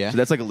 Oh yeah, so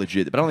that's like a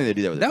legit. But I don't think they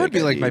do that with. That a would fake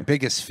be like ID. my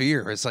biggest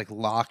fear is like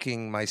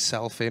locking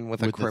myself in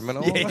with a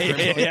criminal. Well,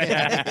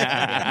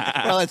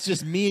 it's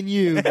just me and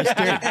you,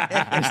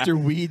 Mr.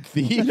 Weed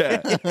Thief.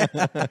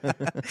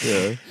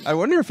 I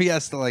wonder if he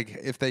has to like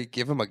if they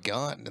give him a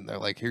gun and they're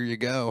like, "Here you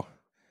go."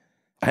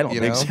 I don't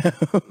think so.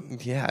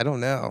 Yeah, I don't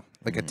know.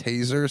 Like a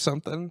taser or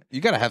something.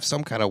 You got to have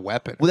some kind of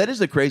weapon. Well, that is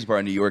the crazy part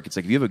in New York. It's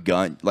like if you have a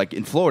gun, like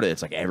in Florida,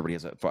 it's like everybody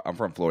has. I'm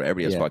from Florida.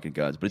 Everybody has fucking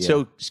guns, but it's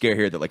so scary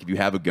here that like if you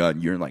have a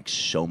gun, you're in like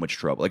so much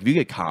trouble. Like if you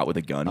get caught with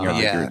a gun,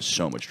 you're in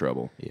so much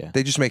trouble. Yeah,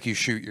 they just make you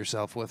shoot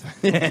yourself with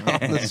it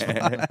on the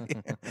spot.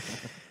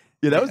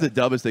 Yeah, that was the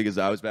dumbest thing. Is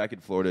I was back in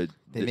Florida.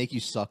 They make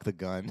you suck the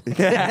gun.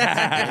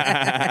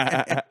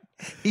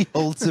 He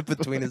holds it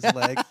between his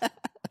legs.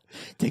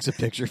 Takes a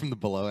picture from the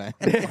below end.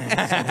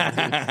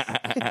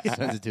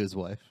 Sends it to his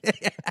wife.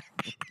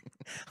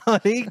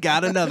 Honey,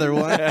 got another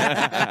one.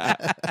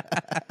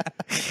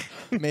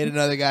 Made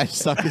another guy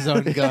suck his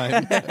own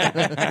gun.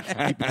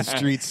 Keeping the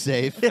streets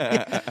safe.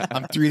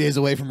 I'm 3 days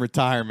away from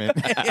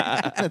retirement.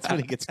 That's when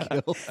he gets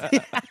killed.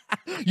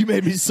 You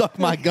made me suck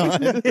my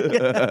gun.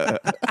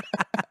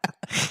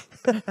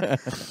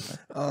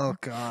 Oh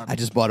God! I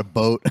just bought a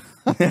boat.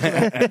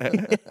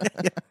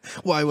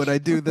 Why would I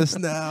do this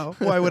now?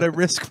 Why would I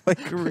risk my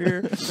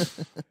career?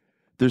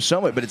 There's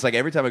so much, but it's like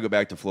every time I go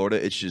back to Florida,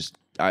 it's just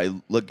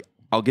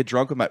I'll get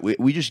drunk with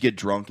we just get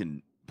drunk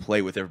and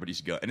play with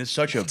everybody's gun, and it's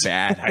such a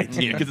bad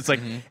idea because it's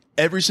like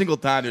every single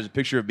time there's a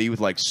picture of me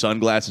with like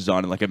sunglasses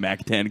on and like a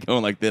Mac 10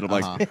 going like that. I'm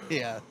like,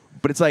 yeah.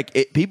 But it's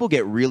like people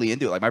get really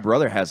into it. Like my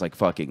brother has like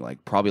fucking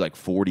like probably like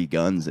 40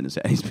 guns in his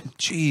head. He's been,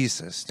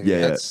 Jesus, dude,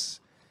 yeah.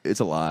 It's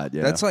a lot,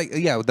 yeah. That's like,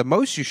 the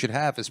most you should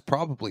have is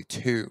probably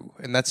 2,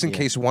 and that's in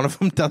case one of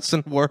them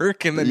doesn't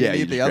work, and then you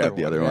need the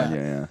other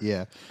one.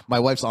 Yeah. My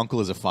wife's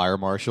uncle is a fire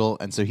marshal,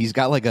 and so he's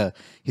got like a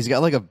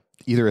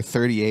either a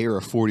 38 or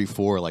a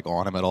 44 like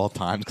on him at all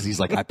times because he's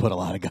like, I put a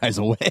lot of guys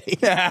away.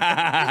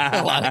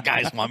 A lot of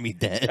guys want me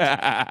dead.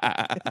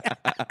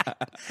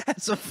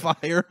 As a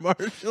fire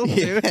marshal,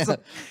 dude. It's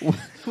like,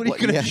 what are you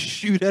gonna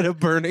shoot at a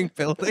burning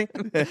building?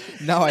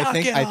 No, I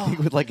think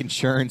with like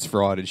insurance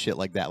fraud and shit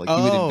like that. Like he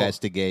would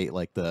investigate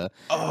like the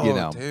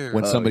dude.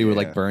 when somebody would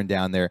like burn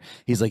down there.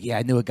 He's like, yeah,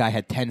 I knew a guy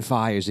had 10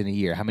 fires in a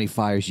year. How many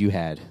fires you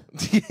had?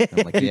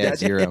 I'm like,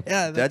 0.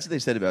 Yeah, that's what they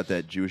said about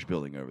that Jewish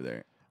building over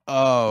there.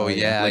 Oh,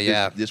 yeah, Like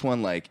yeah. This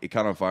one, like, it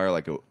caught on fire,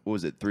 like, what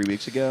was it, 3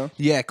 weeks ago?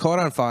 Yeah, it caught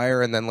on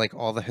fire, and then like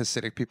all the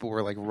Hasidic people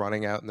were like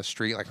running out in the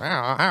street, like you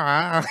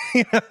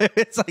know,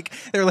 it's like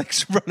they're like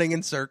running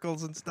in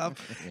circles and stuff.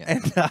 Yeah.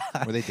 And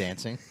Were they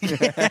dancing?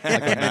 Like on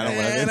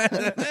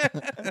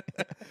 9/11?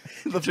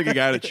 Looks like a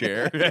guy in a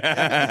chair.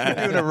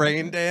 doing a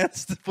rain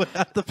dance to put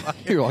out the fire.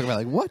 You're walking around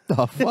like, what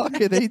the fuck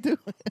are they doing?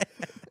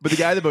 But the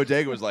guy at the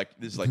bodega was like,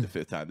 this is like the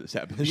 5th time this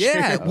happened this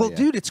Yeah, year. well, yeah.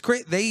 dude, it's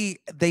great. They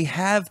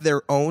have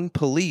their own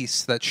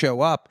police that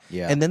show up,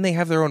 Yeah. and then they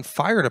have their own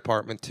fire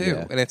department too.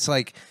 Yeah. And it's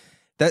like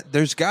that.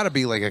 There's got to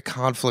be like a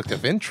conflict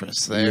of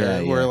interest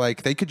there, Yeah, where yeah.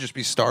 like they could just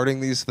be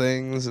starting these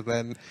things,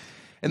 and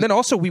then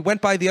also we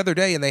went by the other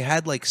day, and they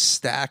had like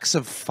stacks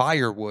of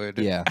firewood.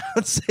 Yeah.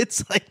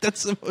 it's like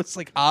that's the most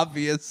like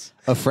obvious.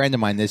 A friend of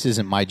mine, this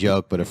isn't my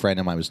joke, but a friend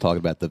of mine was talking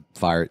about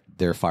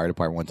their fire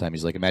department one time.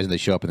 He's like, imagine they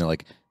show up and they're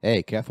like,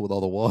 hey, careful with all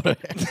the water.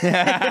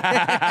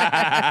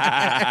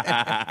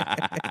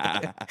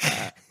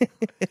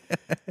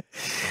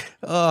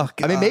 Oh,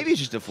 God. I mean, maybe it's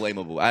just a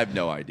flammable. I have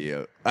no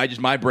idea.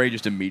 My brain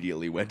just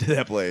immediately went to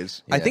that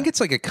place. I think it's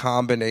like a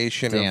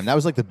combination Damn, of that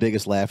was like the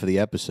biggest laugh of the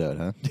episode,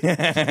 huh?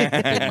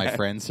 Thing my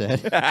friend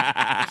said.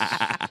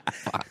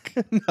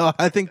 No,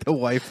 I think the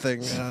wife thing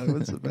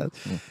was the best.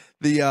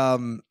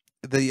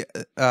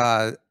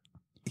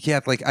 Yeah,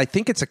 like I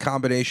think it's a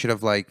combination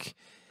of like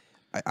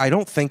I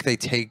don't think they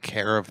take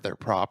care of their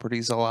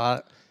properties a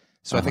lot,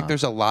 so I think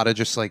there's a lot of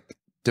just like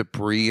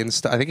debris and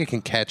stuff. I think it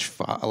can catch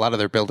a lot of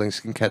their buildings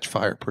can catch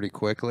fire pretty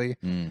quickly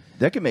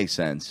That could make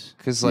sense.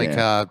 because like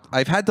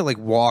I've had to like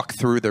walk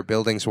through their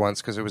buildings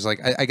once because it was like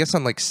I guess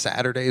on like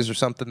Saturdays or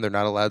something they're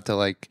not allowed to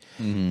like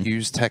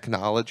use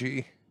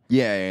technology.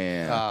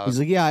 Yeah. He's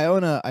like, yeah, I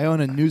own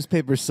a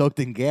newspaper soaked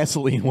in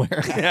gasoline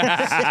warehouse.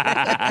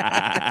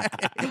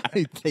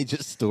 They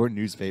just store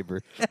newspaper.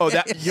 Oh,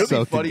 that you'd be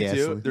Soaked in funny too.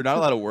 gasoline. They're not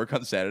allowed to work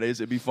on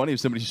Saturdays. It'd be funny if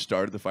somebody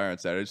started the fire on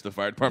Saturdays. The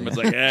fire department's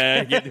like,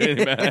 can't do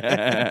anything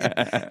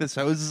about it. This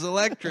hose is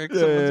electric.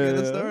 Someone's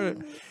gonna start it.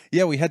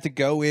 Yeah, we had to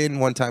go in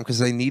one time because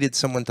they needed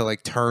someone to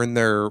like turn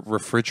their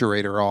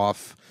refrigerator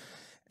off.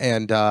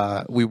 And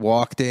we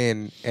walked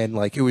in, and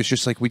like it was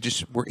just like we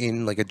just were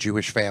in like a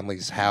Jewish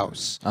family's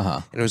house,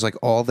 and it was like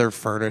all their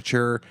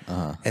furniture,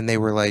 and they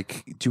were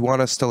like, "Do you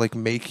want us to like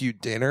make you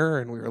dinner?"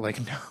 And we were like,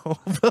 "No,"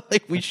 but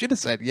like we should have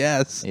said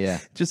yes. Yeah.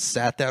 just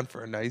sat down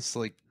for a nice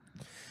like,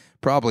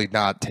 probably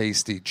not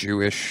tasty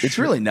Jewish. It's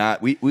really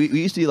not. We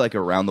used to do like a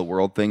around the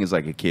world thing as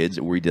like a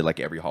kids where we did like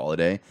every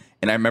holiday.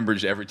 And I remember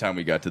just every time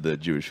we got to the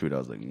Jewish food, I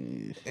was like,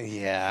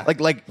 yeah,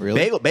 like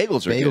Really?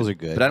 bagels are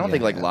good. But I don't yeah.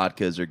 think like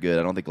latkes are good.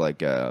 I don't think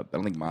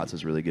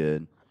matzah's really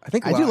good. I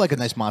think I do like a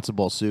nice matzo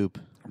ball soup.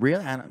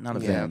 Really, I'm not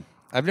a fan.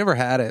 I've never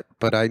had it,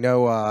 but I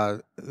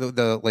know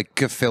the like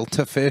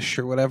gefilte fish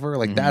or whatever.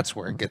 Like that's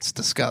where it gets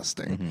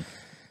disgusting.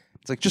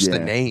 It's like just the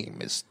Yeah. name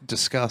is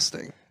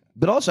disgusting.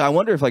 But also, I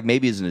wonder if like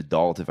maybe as an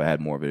adult, if I had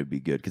more of it, it'd be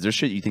good because there's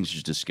shit you think is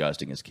just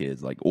disgusting as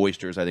kids, like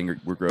oysters. I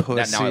think were gross.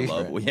 Now I Pussy.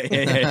 love.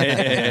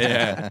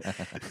 Yeah.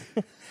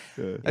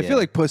 I feel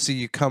like pussy.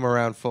 You come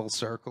around full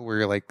circle where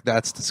you're like,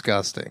 that's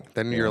disgusting.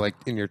 Then you're like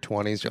in your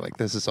 20s, you're like,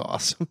 this is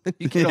awesome. Then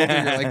you get older,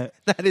 you're like,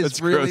 that is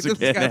That's really gross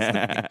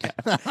again.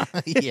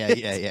 disgusting.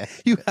 yeah.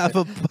 You have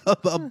a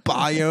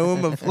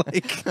biome of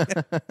like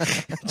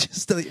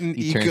just an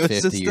You turn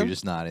 50, you're ecosystem.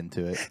 just not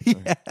into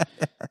it.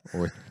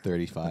 Or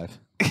 35.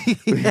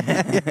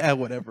 Yeah,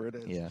 whatever it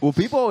is. Yeah. Well,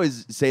 people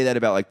always say that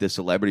about like the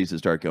celebrities that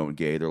start going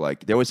gay. They're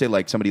like, they always say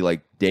like somebody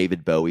like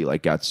David Bowie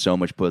like got so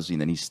much pussy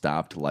and then he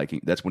stopped liking.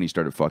 That's when he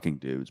started fucking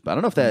dudes. But I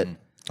don't know if that.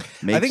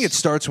 Makes, I think it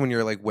starts when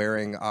you're like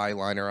wearing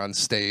eyeliner on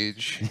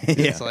stage.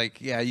 It's like,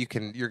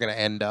 you're gonna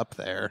end up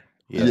there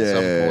at some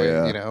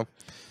point, you know.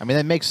 I mean,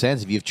 that makes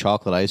sense if you have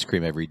chocolate ice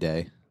cream every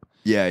day.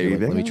 Yeah, You're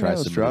like, let me try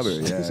some strawberry.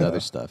 of this other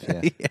stuff.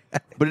 Yeah.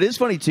 But it is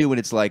funny too when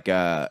it's like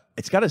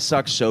it's got to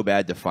suck so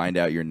bad to find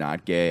out you're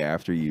not gay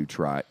after you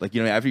try. Like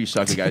after you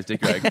suck a guy's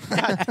dick, you're like,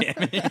 God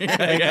damn it! You're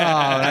like,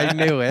 I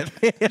knew it.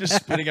 just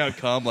spitting out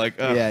cum like,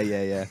 Yeah.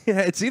 Yeah,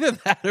 it's either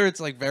that or it's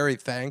like very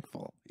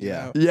thankful. you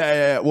Yeah. know?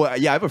 Yeah. Well,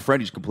 yeah, I have a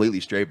friend who's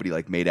completely straight, but he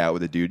like made out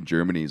with a dude in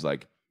Germany. He's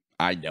like,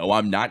 I know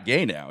I'm not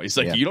gay now. He's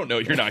like, Yeah. you don't know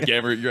you're not gay.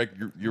 You're like,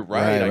 you're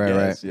right. I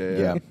guess.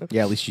 Yeah.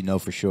 At least you know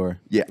for sure.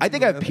 Yeah, I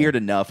think I've peered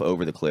enough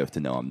over the cliff to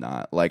know I'm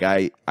not. Like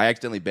I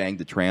accidentally banged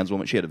the trans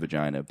woman. She had a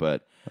vagina,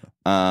 but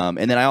and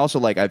then I also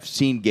like I've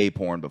seen gay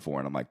porn before,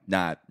 and I'm like,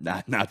 not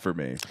for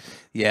me.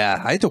 Yeah,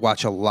 I had to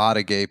watch a lot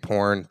of gay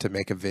porn to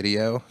make a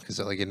video because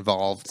it like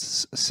involved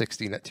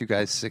 2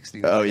 guys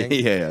 60. Oh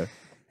yeah.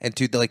 And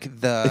dude,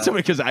 like the It's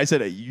somebody because I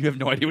said you have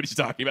no idea what he's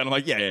talking about. I'm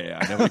like, yeah.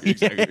 I know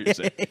exactly what you're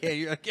saying. yeah,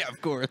 you're like, yeah,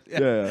 of course.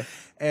 Yeah.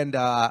 And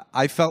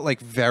I felt like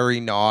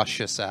very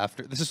nauseous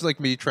after. This is like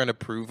me trying to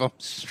prove I'm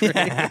straight.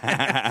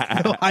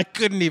 No, I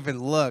couldn't even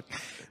look.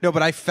 No,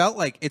 but I felt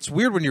like it's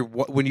weird when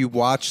you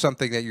watch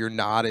something that you're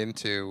not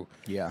into.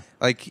 Yeah.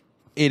 Like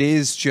it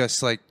is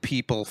just like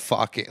people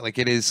fucking. Like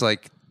it is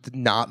like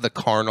not the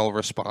carnal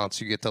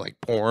response you get to like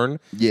porn.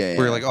 Yeah,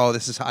 where you're like, oh,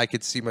 this is how I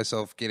could see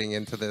myself getting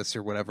into this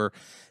or whatever.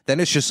 Then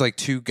it's just like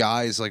two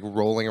guys like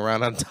rolling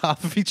around on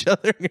top of each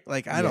other. And you're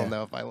like, I don't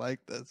know if I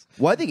like this.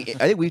 Well, I think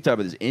we've talked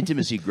about this.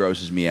 Intimacy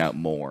grosses me out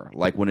more.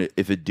 Like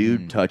if a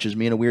dude touches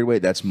me in a weird way,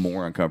 that's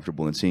more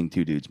uncomfortable than seeing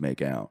two dudes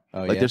make out.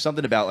 Oh, like there's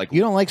something about like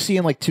you don't like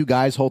seeing like two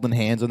guys holding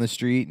hands on the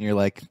street, and you're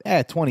like,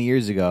 20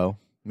 years ago,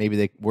 maybe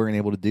they weren't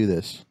able to do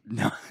this.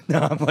 No,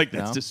 I'm like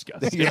that's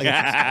disgusting.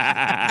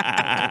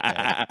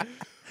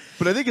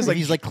 But I think it's like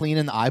he's like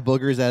cleaning the eye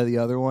boogers out of the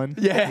other one.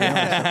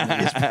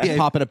 Yeah, he's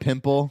popping a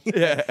pimple.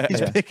 Yeah,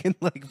 he's picking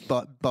like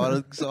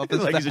bugs off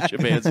his like back. he's a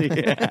chimpanzee.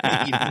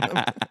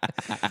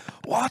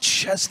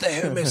 Watch as the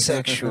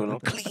homosexual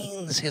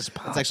cleans his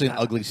part. It's actually an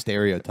ugly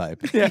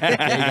stereotype. Gay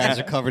guys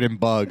are covered in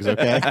bugs.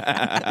 Okay.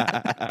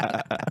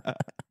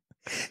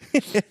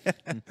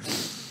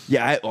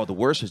 Yeah. The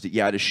worst was I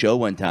had a show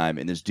one time,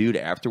 and this dude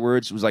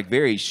afterwards was like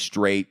very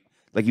straight.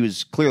 Like, he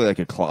was clearly like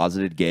a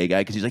closeted gay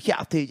guy because he's like, yeah,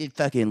 I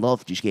fucking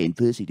love just getting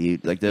pussy,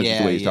 dude. Like, that's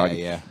the way he's talking.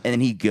 Yeah. And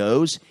then he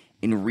goes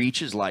and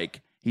reaches,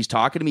 like, he's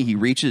talking to me. He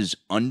reaches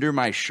under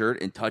my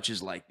shirt and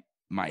touches, like,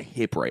 my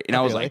hip right. And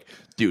I was like,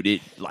 dude,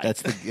 it, like.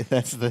 That's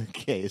the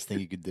gayest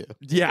thing you could do.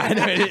 Yeah, I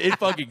know. It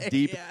fucking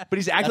deep. Yeah. But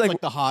he's acting That's like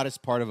the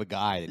hottest part of a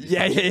guy.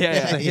 Yeah.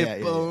 The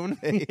hip bone.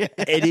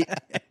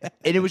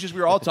 And it was just,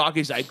 we were all talking.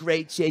 He's like,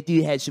 great shit,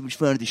 dude, had so much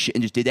fun with the shit,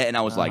 and just did that. And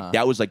I was like,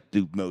 that was like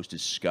the most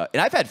disgusting.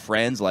 And I've had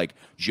friends like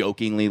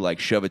jokingly like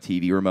shove a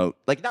TV remote,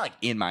 like not like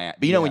in my ass,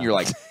 but you know when you're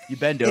like, you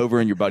bend over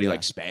and your buddy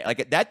like spank,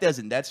 like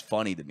that's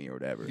funny to me or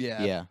whatever.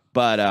 Yeah.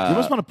 But you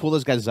almost want to pull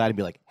those guys aside and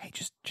be like, hey,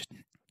 just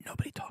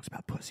nobody talks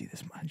about pussy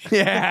this much.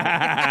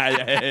 Yeah.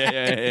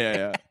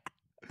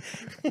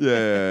 Yeah.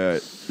 No.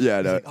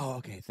 Like, oh,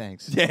 okay,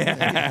 thanks. Yeah.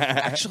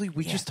 Actually,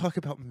 we just talk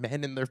about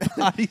men and their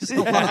bodies a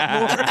lot more.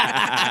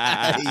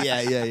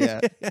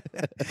 Yeah.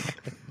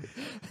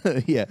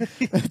 Yeah.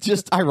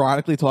 Just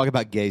ironically talk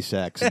about gay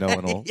sex. No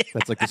one will.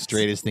 That's like the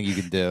straightest thing you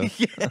can do.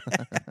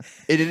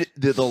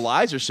 The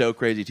lies are so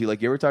crazy too.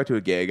 Like, you ever talk to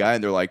a gay guy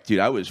and they're like, dude,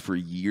 I was for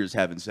years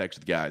having sex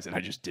with guys and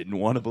I just didn't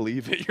want to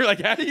believe it. You're like,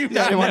 how do you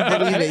not want to know?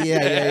 believe it?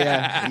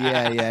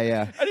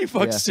 Yeah. How do you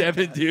fuck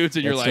 7 dudes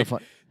and you're That's so like,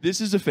 fun.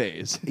 this is a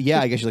phase? Yeah,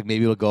 I guess you're like,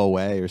 maybe it'll go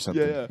away or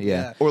something.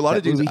 Yeah. Or a lot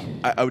of That dudes, movie-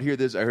 I would hear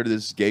this. I heard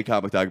this gay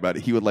comic talk about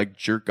it. He would like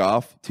jerk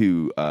off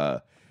to,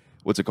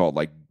 what's it called?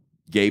 Like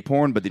gay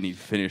porn, but then he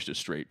finished a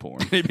straight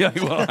porn. He'd be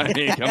like, well, I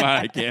mean, come on,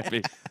 I can't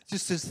be.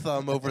 Just his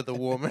thumb over the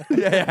woman.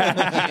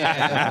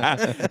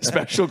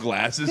 Special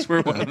glasses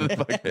for one of the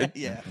fucking.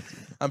 Yeah.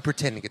 I'm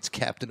pretending it's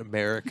Captain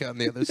America on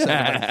the other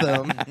side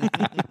of my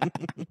thumb.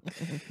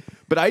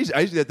 But I used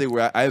to do that thing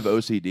where I have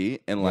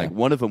OCD, and like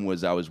one of them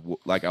was I was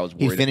worried.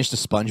 He finished a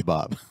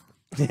SpongeBob.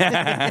 The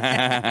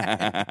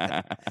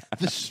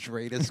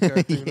straightest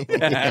cartoon of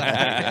all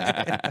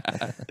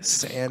time.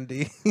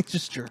 Sandy.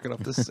 Just jerking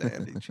off to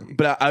Sandy. Cheek.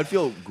 But I would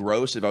feel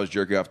gross if I was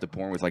jerking off to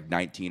porn with like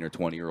 19 or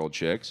 20-year-old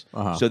chicks.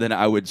 So then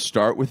I would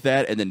start with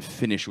that and then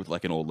finish with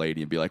like an old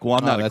lady and be like, well,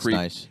 I'm not a that's creep.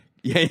 nice.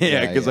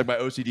 Yeah, because like my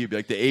OCD would be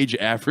like the age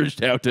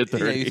averaged out to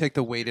 30. Yeah, you take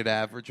the weighted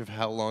average of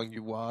how long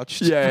you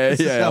watched. Yeah.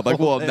 I'm like,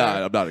 well,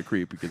 I'm not a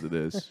creep because of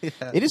this.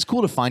 It is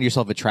cool to find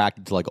yourself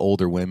attracted to like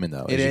older women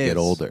though as you get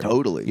older.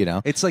 Totally. You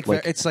know, It's like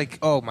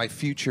oh, my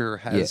future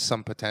has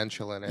some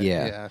potential in it.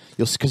 yeah.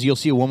 You'll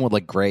see a woman with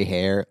like gray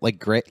hair,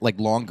 like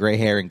long gray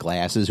hair and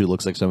glasses who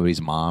looks like somebody's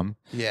mom.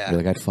 Yeah.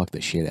 You're like, I'd fuck the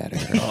shit out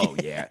of her. Oh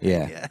yeah.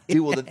 Yeah. Dude,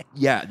 well,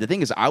 the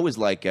thing is, I was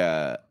like,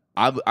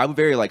 I'm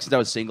very like, since I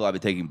was single, I've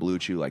been taking Blue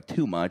Chew like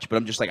too much, but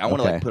I'm just like, I want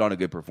to like put on a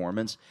good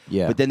performance.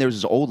 Yeah. But then there was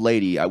this old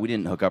lady. We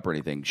didn't hook up or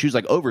anything. She was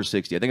like over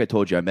 60. I think I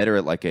told you. I met her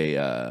at like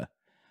I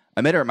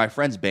met her at my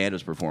friend's band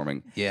was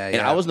performing. Yeah.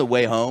 And I was on the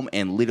way home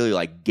and literally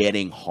like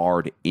getting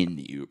hard in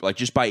the Uber, like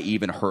just by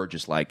even her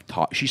just like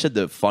talk. She said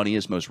the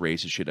funniest, most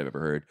racist shit I've ever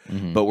heard.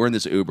 But we're in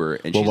this Uber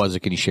and What was it?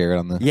 Can you share it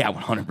on the? Yeah,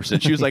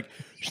 100%. She was like,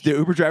 the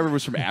Uber driver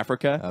was from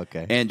Africa.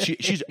 Okay. And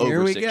she's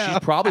over 60. She's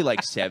probably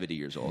like 70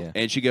 years old. Yeah.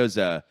 And she goes,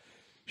 oh,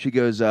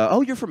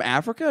 you're from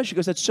Africa? She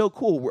goes, that's so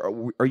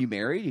cool. Are you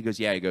married? He goes,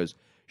 yeah.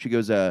 She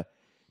goes,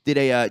 did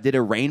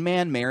a Rain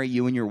Man marry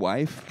you and your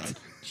wife?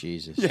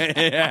 Jesus.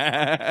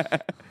 Yeah.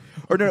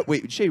 Or no,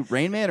 wait, did she say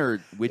Rain Man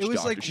or Witch Doctor? It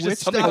was like She said witch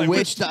something doctor.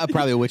 like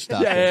Probably a witch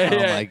doctor. Yeah. Oh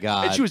my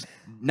god. And she was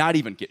not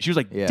even kidding. She was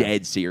like Yeah.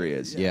 dead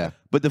serious. Yeah.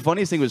 But the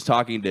funniest thing was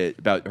talking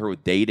about her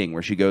with dating,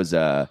 where she goes,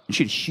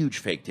 she had huge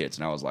fake tits,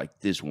 and I was like,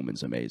 this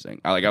woman's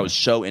amazing. I was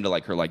so into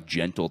like her like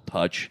gentle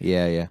touch.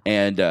 Yeah.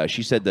 And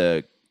she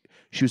said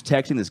she was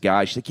texting this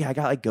guy. She's like, yeah, I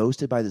got like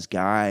ghosted by this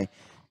guy,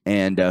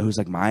 and who's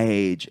like my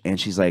age. And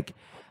she's like,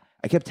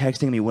 I kept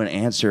texting him, he wouldn't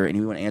answer, and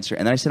he wouldn't answer.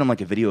 And then I sent him like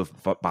a video of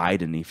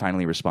Biden, and he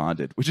finally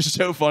responded, which is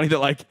so funny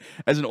that like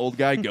as an old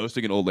guy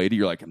ghosting an old lady,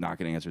 you're like, I'm not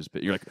going to answer this.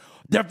 But you're like,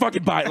 that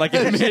fucking Biden. Like,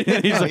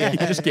 he's like,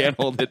 you just can't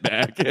hold it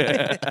back.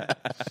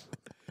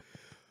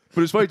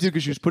 But it's funny too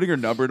because she was putting her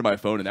number into my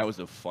phone, and that was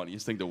the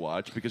funniest thing to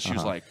watch because she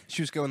was like,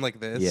 She was going like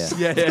this.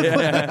 Yeah.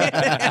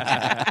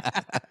 yeah.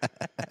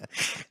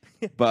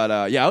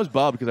 But yeah, I was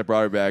bummed because I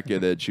brought her back,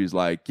 and then she was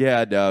like,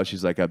 "Yeah, no."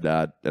 She's like, "I'm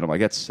not," and I'm like,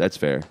 "That's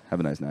fair. Have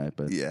a nice night."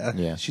 But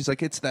yeah. She's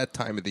like, "It's that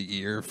time of the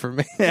year for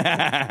me."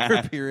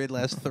 Her period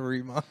lasts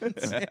 3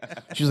 months.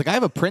 She's like, "I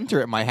have a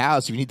printer at my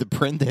house. If you need to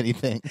print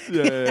anything."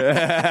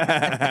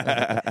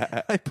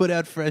 I put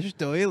out fresh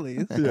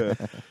doilies. Yeah.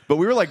 But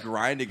we were like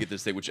grinding at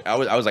this thing, which I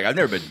was like, I've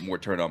never been more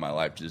turned on in my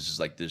life. This is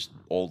like this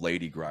old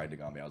lady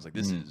grinding on me. I was like,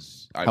 this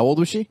is. How old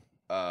was she?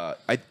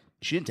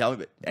 She didn't tell me,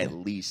 but at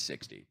least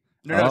 60.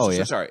 No,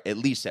 yeah. sorry, at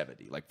least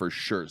 70. Like for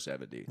sure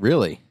 70.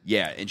 Really?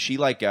 Yeah, and she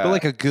like, But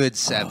like a good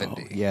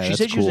 70. Yeah, she that's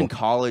said she was cool. in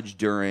college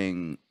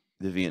during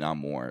the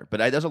Vietnam War, but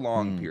that's a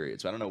long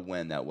period, so I don't know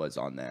when that was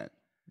on that.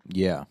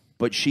 Yeah.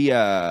 But she,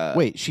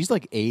 Wait, she's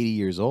like 80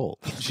 years old.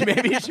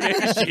 maybe she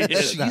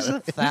is. She's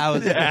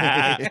 1,000.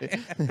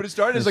 But it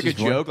started as like a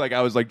joke. Like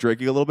I was like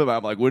drinking a little bit, but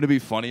I'm like, wouldn't it be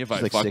funny if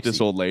I like fucked 60.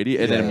 this old lady?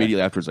 And then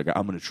immediately afterwards, like,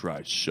 I'm gonna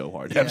try so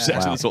hard to have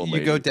sex with this old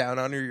lady. You go down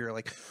on her, you're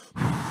like,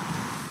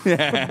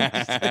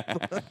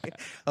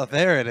 oh,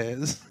 there it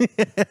is.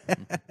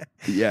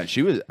 Yeah,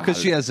 she was Because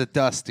she has a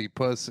dusty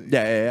pussy.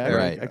 Yeah,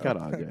 Right. I got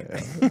on.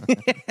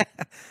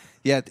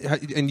 Yeah,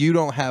 and you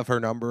don't have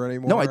her number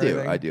anymore. No, or I do.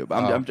 anything? I do.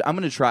 But I'm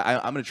gonna try.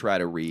 I'm gonna try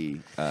to We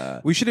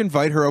should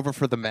invite her over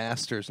for the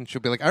Masters, and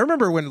she'll be like, "I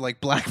remember when like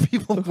black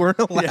people weren't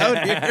allowed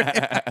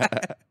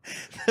here.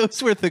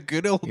 Those were the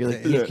good old You're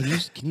like, days." yeah,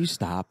 can you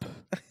stop?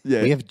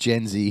 Yeah. We have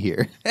Gen Z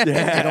here. I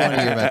don't want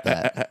to hear about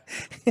that.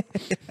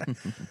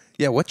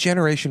 Yeah, what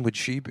generation would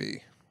she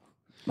be?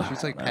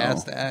 She's like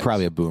past that.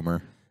 Probably a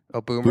boomer.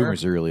 a boomer.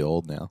 Boomers are really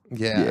old now.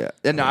 Yeah.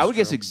 And no, I would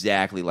guess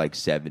exactly like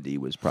 70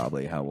 was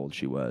probably how old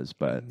she was.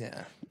 But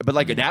Yeah. but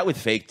like that with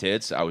fake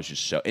tits, I was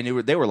just so, and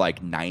they were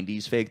like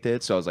 90s fake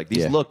tits. So I was like,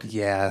 these Yeah. look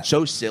Yeah.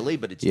 so silly,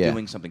 but it's Yeah.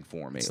 doing something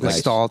for me. It's Like,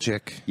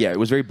 nostalgic. yeah, it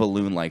was very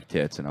balloon like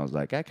tits, and I was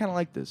like, I kind of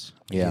like this.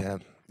 Yeah.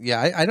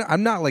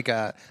 I'm not like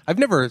a. I've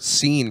never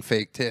seen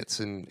fake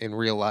tits in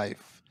real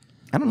life.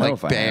 I don't know Like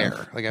if I bare.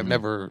 have. Like I've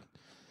never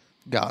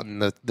gotten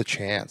the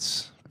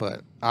chance.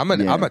 But I'm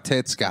a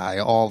tits guy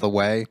all the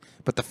way.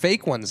 But the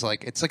fake one's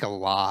like it's like a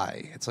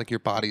lie. It's like your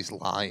body's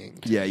lying.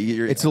 Yeah,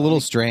 It's a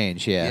little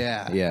strange. Yeah.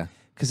 Yeah. Yeah.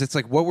 Because it's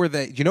like, what were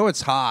they? You know,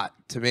 it's hot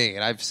to me,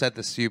 and I've said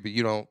this to you, but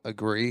you don't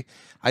agree.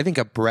 I think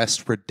a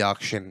breast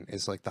reduction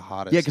is like the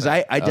hottest. Yeah, because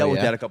thing. I dealt with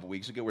yeah? that a couple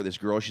weeks ago where this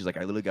girl, she's like,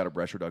 I literally got a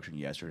breast reduction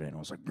yesterday. And I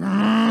was like,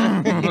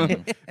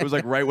 it was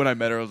like right when I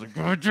met her, I was like,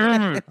 God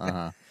damn it.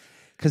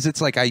 Because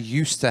it's like I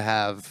used to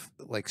have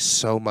like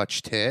so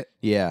much tit.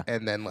 Yeah.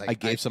 And then like I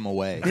gave some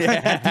away. Give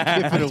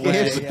it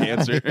away. It's a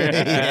cancer.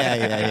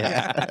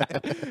 yeah.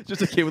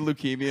 Just a kid with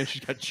leukemia.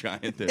 She's got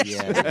giant tits.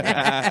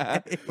 Yeah.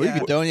 Or you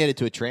could donate it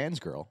to a trans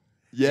girl.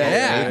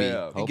 Yeah. maybe.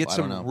 Yeah. and Hope- get I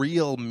don't some know.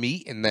 real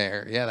meat in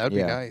there. Yeah, that would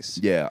Yeah. be nice.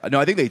 Yeah. No,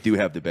 I think they do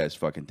have the best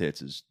fucking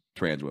tits as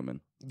trans women.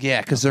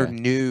 Yeah, because they're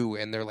new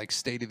and they're like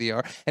state of the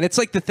art. And it's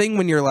like the thing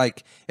when you're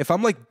like, if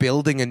I'm like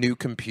building a new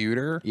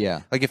computer,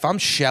 Yeah. like if I'm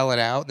shelling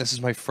out, this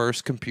is my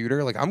first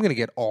computer, like I'm gonna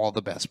get all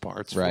the best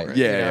parts. Right. For it,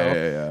 Yeah, you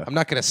know? yeah. I'm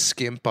not gonna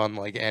skimp on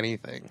like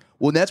anything.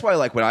 Well, and that's why,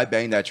 like, when I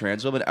banged that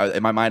trans woman,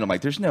 in my mind, I'm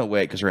like, there's no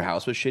way, because her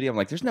house was shitty. I'm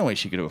like, there's no way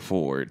she could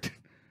afford.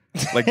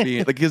 Like, being,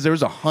 like, because there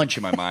was a hunch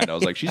in my mind. I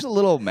was like, she's a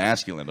little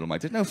masculine, but I'm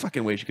like, there's no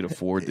fucking way she could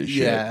afford this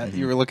Yeah, shit.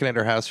 you were looking at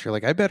her house, you're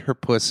like, I bet her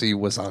pussy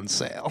was on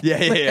sale.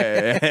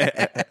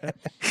 Yeah.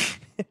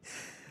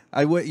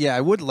 I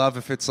would love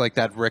if it's like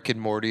that Rick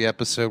and Morty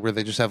episode where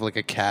they just have like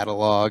a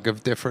catalog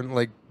of different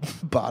like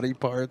body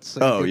parts.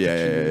 that Oh, you get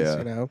to yeah, choose, yeah.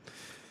 You know?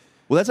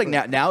 Well, that's like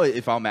now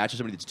if I'll match with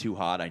somebody that's too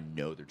hot, I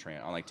know they're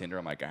trans. On like Tinder,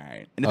 I'm like, all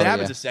right. And if Oh, it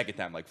happens yeah. a second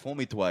time, like, fool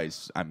me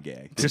twice, I'm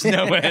gay. There's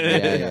no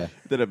way. Yeah.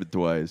 That happened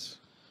twice.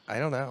 I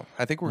don't know.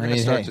 I think we're I gonna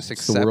mean, start hey, just it's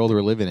accepting the world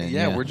we're living in.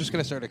 Yeah, we're just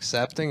gonna start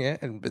accepting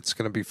it, and it's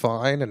gonna be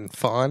fine and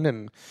fun,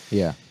 and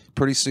Yeah.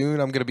 pretty soon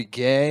I'm gonna be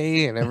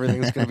gay, and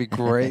everything's gonna be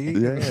great.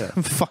 Yeah.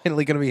 I'm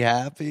finally gonna be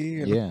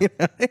happy. And, Yeah.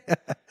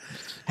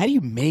 How do you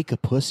make a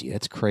pussy?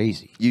 That's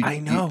crazy. I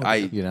know.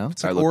 You know?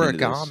 It's like I looked into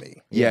this. origami.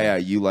 Yeah.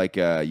 You like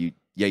you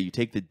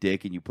take the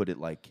dick and you put it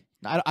like.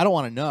 I don't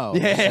want to know.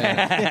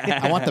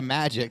 I want the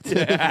magic.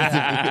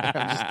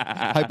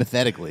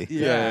 Hypothetically.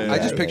 I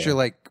just picture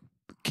like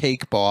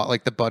cake ball,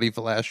 like the Buddy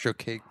Velastro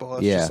cake ball.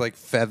 It's Yeah. just like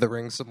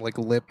feathering some like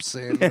lips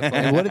in.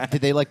 And what did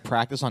they like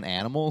practice on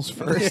animals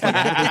first? Like,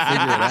 how did they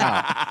figure it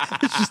out?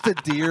 It's just a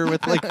deer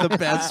with like the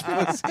best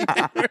pussy.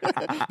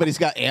 But he's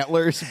got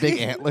antlers, big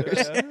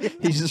antlers.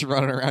 He's just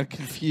running around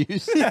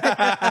confused.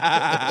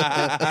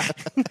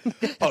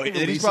 Oh, and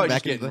then he's probably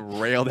back just into getting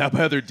railed out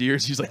by other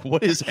deers. He's like,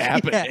 what is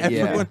happening? Yeah,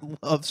 everyone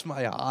loves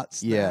my hot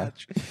Yeah.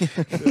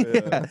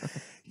 snatch.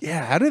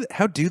 Yeah,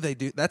 how do they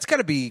do? That's got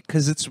to be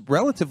because it's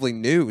relatively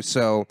new.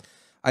 So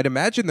I'd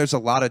imagine there's a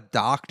lot of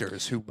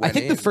doctors who. I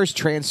think the first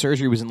trans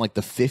surgery was in like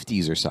the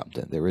 50s or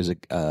something. There was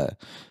a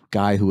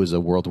guy who was a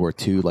World War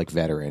II like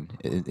veteran.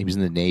 He was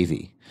in the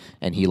Navy,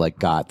 and he like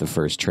got the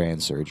first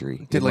trans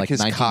surgery. Did in, like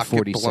his cock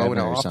get 1947 blown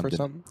or off something. or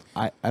something?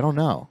 I don't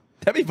know.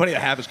 That'd be funny to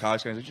have his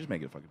cock like, just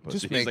make it a fucking pussy.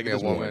 Just He's make like, me at a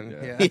this point, woman.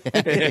 yeah.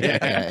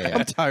 Yeah.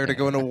 I'm tired of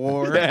going to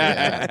war.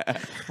 I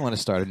want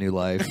to start a new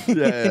life.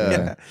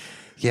 Yeah.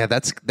 Yeah,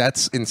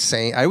 that's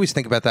insane. I always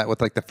think about that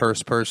with like the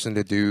first person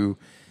to do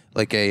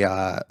like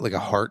a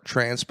heart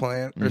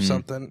transplant or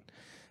something.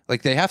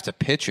 Like they have to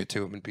pitch it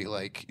to him and be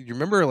like, "You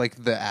remember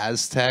like the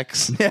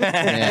Aztecs?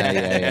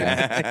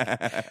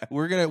 Yeah.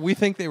 We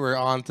think they were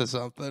onto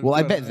something." Well,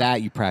 I bet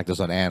that you practice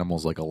on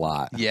animals like a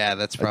lot. Yeah,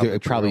 that's They probably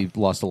probably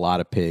lost a lot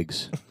of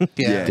pigs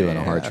doing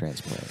a heart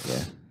transplant.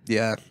 Yeah.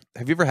 Yeah.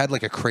 Have you ever had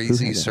like a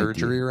crazy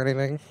surgery or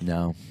anything?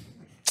 No.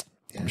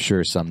 I'm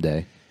sure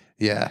someday.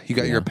 Yeah. You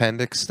got your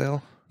appendix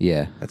still?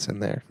 Yeah. That's in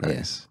there.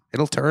 Nice.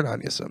 It'll turn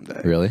on you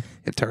someday. Really?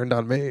 It turned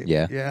on me.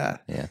 Yeah. Yeah.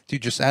 Yeah.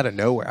 Dude, just out of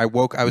nowhere. I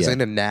was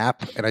in a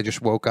nap and I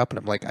just woke up and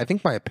I'm like, I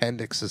think my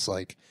appendix is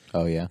like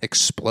Oh, yeah.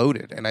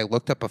 exploded. And I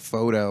looked up a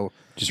photo.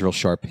 Just real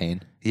sharp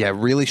pain. Yeah,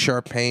 really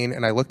sharp pain.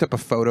 And I looked up a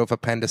photo of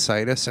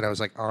appendicitis and I was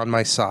like on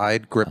my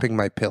side gripping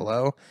my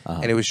pillow.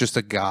 And it was just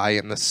a guy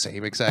in the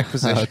same exact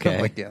position. Okay.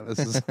 I'm like, yeah, this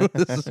is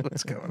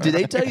what's going on. Did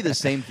they tell you the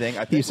same thing?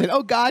 I think You said,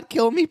 "Oh God,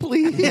 kill me,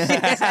 please."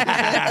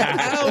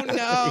 Oh,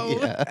 no.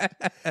 Yeah.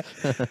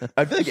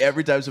 I feel like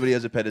every time somebody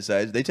has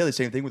appendicitis, they tell the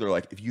same thing where they're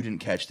like, if you didn't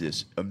catch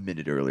this a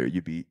minute earlier,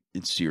 you'd be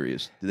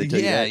serious. Did they tell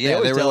you that? Yeah.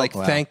 They were like,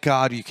 Wow. thank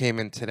God you came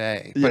in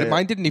today. But Yeah.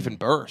 mine didn't even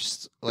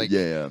burst. Like,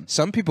 Yeah.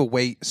 some people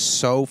wait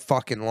so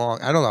fucking long.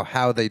 I don't know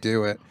how they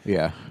do it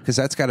Yeah. because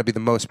that's got to be the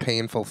most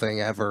painful thing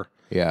ever.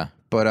 Yeah.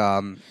 But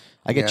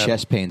I get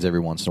chest pains every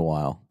once in a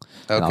while.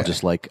 And I'll Okay.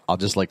 just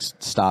like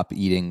stop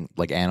eating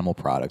like animal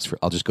products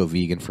I'll just go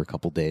vegan for a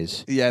couple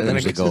days. Yeah, and then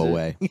then it it go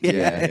away.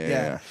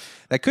 yeah.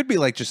 That could be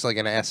like just like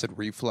an acid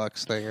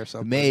reflux thing or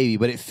something. Maybe,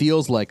 but it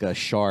feels like a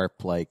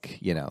sharp, like,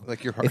 you know,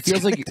 Like your It heart's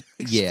feels like,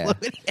 gonna yeah,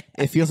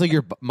 it feels like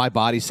my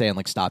body's saying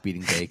like, stop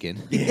eating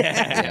bacon.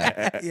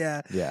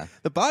 Yeah. Yeah.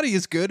 The body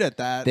is good at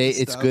that.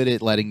 It's stuff. good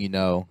at letting you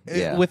know.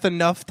 Yeah. With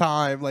enough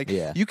time. Like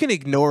Yeah. you can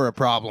ignore a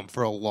problem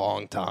for a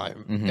long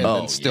time and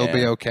Oh, then still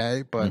be yeah.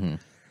 okay. But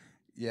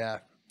yeah.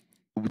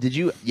 Did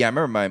you? Yeah, I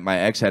remember my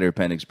ex had her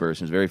appendix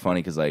burst. It was very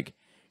funny because like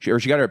she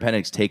got her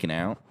appendix taken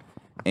out,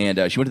 and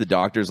she went to the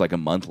doctors like a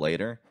month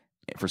later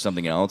for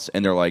something else,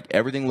 and they're like,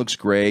 everything looks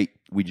great.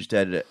 We just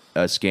had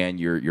a scan.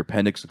 Your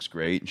appendix looks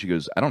great. And she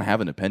goes, I don't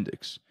have an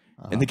appendix.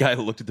 And the guy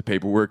looked at the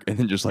paperwork and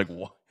then just like,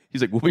 what? He's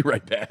like, we'll be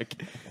right back.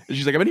 And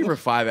she's like, I've been here for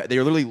 5. They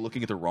were literally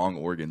looking at the wrong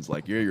organs.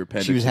 Like, your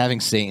appendix. She was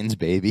having Satan's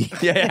baby.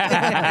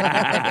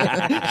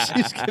 Yeah.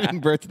 She's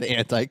giving birth to the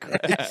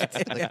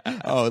Antichrist. Like,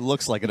 oh, it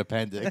looks like an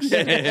appendix.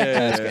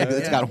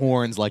 It's got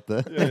horns like the.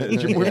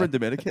 Is your boyfriend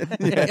Dominican?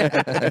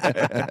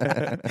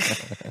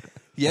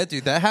 Yeah,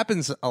 dude, that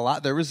happens a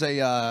lot. There was a She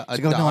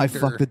goes, doctor. no, I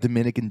fucked the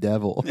Dominican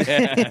devil.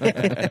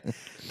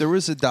 There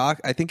was a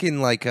I think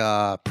in like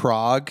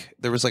Prague,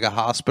 there was like a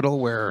hospital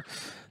where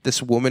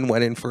this woman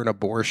went in for an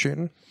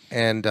abortion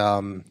and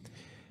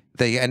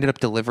they ended up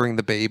delivering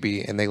the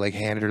baby and they like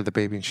handed her the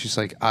baby and she's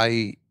like,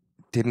 I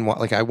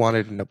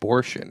wanted an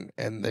abortion.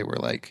 And they were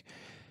like,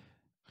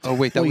 oh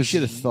wait, that Well, you was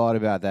should have thought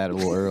about that a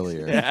little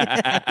earlier.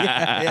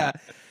 yeah.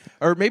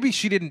 Or maybe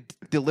she didn't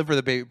deliver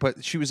the baby,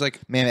 but she was like,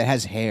 Man, it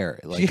has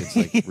hair. Like it's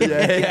like really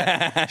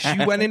yeah.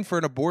 She went in for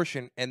an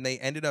abortion and they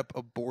ended up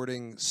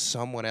aborting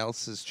someone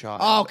else's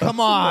child. Oh, come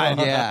on.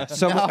 Yeah,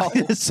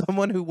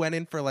 someone who went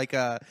in for like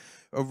a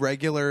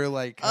regular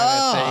like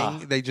kind of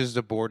thing. They just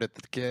aborted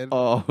the kid.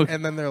 Oh.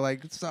 And then they're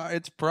like, "Sorry,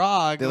 it's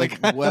Prague." They're like,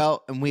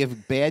 well, and we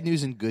have bad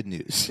news and good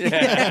news. the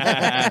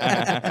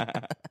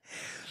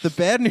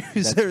bad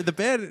news or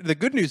the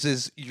good news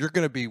is you're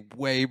going to be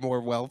way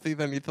more wealthy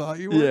than you thought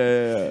you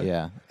were.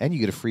 Yeah. And you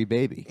get a free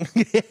baby.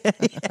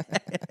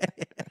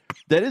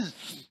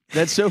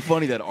 That's so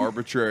funny, that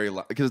arbitrary,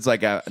 because it's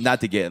like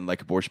not to get in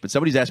like abortion, but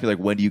somebody's asked me like,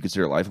 when do you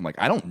consider life? I'm like,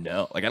 I don't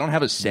know. Like I don't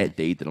have a set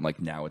date that I'm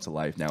like, now it's a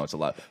life, now it's a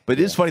life. But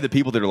it is funny the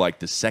people that are like,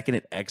 the second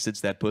it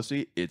exits that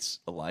pussy, it's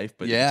a life.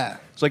 But Yeah.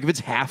 it's like if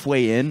it's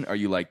halfway in, are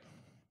you like,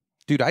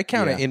 Dude, I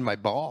count it Yeah. in my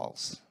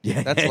balls.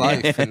 Yeah. That's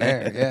life in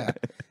there. Yeah.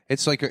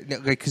 It's like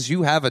because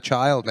you have a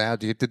child now,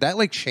 dude. Did that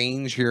like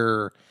change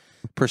your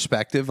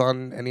perspective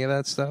on any of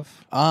that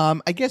stuff?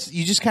 I guess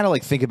you just kind of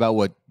like think about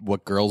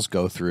what girls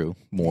go through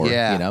more,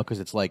 Yeah. you know, because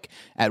it's like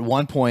at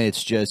one point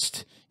it's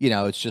just, you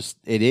know, it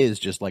is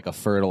just like a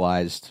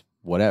fertilized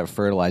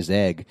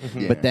egg.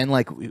 But then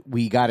like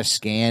we got a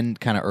scan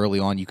kind of early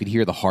on. You could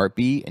hear the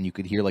heartbeat and you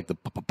could hear like the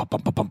pum, pum,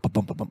 pum, pum,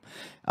 pum, pum,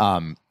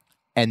 pum.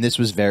 And this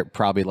was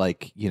probably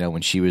like, you know,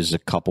 when she was a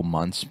couple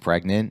months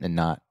pregnant and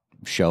not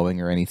showing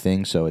or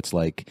anything. So it's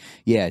like,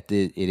 yeah,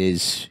 it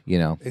is, you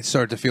know. It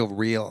started to feel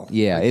real.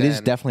 Yeah, Like it is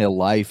then. definitely a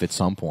life at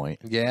some point.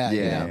 Yeah.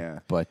 you Yeah. know?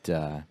 But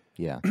yeah,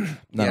 Yeah,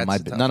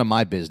 it's tough. none of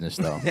my business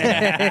though.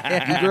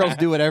 You girls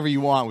do whatever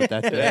you want with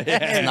that thing.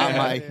 It's not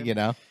my, you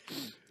know.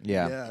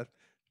 Yeah.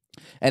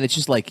 And it's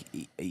just like,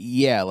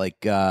 yeah,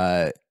 like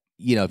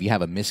you know, if you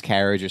have a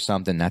miscarriage or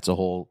something, that's a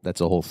whole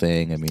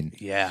thing. I mean,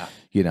 Yeah.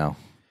 you know,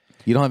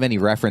 you don't have any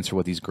reference for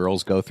what these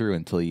girls go through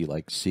until you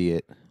like see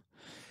it.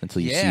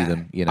 until you see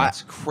them. You know,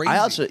 That's crazy. I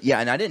also,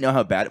 and I didn't know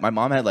how bad. My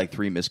mom had like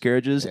 3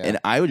 miscarriages, and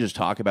I would just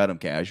talk about them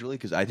casually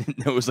because I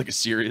didn't know it was like a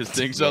serious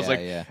thing. So I was like,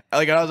 I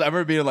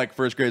remember being in like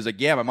first grade. I was like,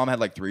 my mom had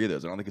like 3 of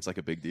those. I don't think it's like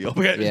a big deal.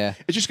 It's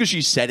just because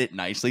she said it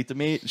nicely to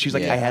me. She's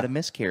like, I had a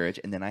miscarriage,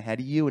 and then I had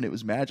you, and it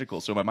was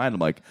magical. So in my mind, I'm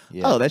like,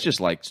 oh, that's just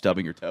like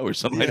stubbing your toe or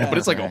something like that. But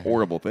it's like a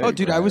horrible thing. Oh,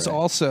 dude, I was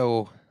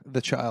also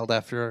the child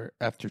after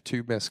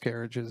 2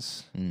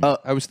 miscarriages.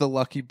 I was the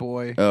lucky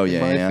boy. Oh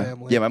in my yeah.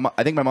 family. Yeah,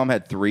 I think my mom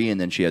had 3,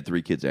 and then she had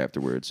 3 kids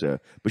afterwards. So,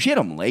 but she had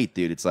them late,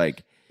 dude. It's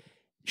like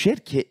she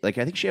had I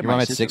think she had. Your my mom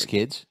had sister. 6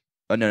 kids.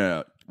 Oh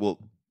no. Well,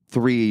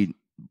 3.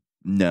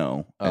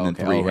 No, and then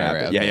 3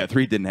 happened. Right. Yeah,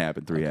 3 didn't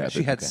happen. 3 happened.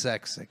 She had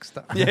sex 6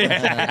 times. Mom's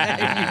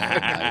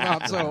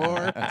a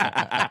whore.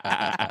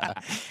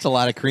 It's a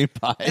lot of cream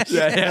pies.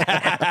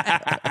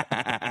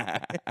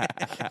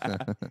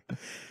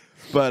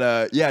 But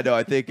I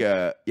think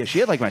she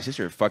had like my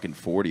sister at fucking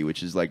 40,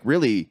 which is like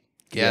really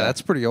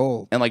that's pretty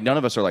old. and like none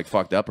of us are like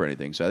fucked up or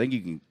anything. So I think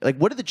you can like,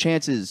 what are the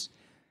chances?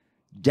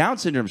 Down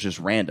syndrome is just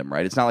random,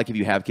 right? It's not like if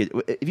you have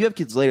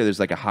kids later, there's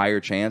like a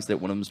higher chance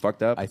that one of them's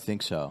fucked up. I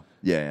think so.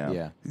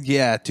 Yeah.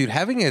 Yeah, dude,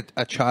 having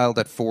a child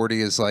at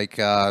 40 is like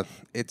it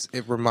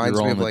reminds You're me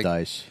rolling of the like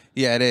dice.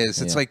 Yeah, it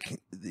is. It's like,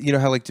 you know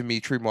how like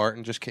Dimitri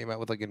Martin just came out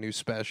with like a new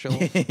special.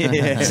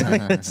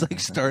 It's like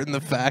starting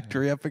the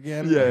factory up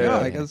again. Yeah.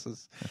 I guess it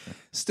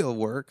still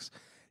works.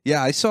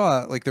 Yeah, I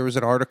saw like there was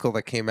an article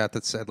that came out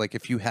that said like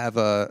if you have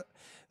a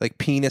like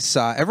penis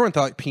size, everyone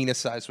thought penis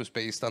size was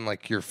based on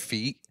like your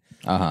feet.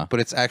 But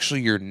it's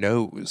actually your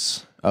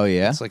nose. Oh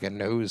yeah, it's like a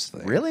nose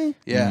thing. Really?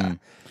 Yeah.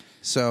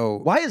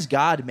 So why is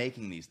God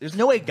making these? There's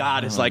no way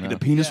God is like the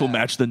penis will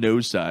match the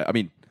nose size. I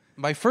mean,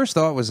 my first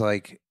thought was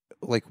like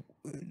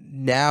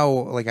now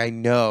like I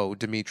know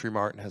Dimitri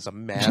Martin has a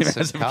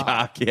massive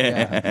cock.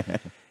 Yeah.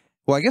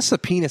 Well, I guess the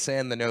penis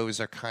and the nose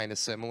are kind of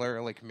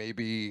similar. Like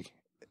maybe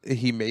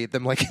he made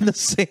them like in the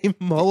same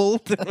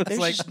mold. There's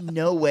like just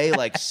no way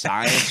like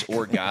science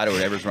or God or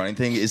whatever's running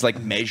thing is like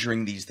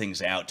measuring these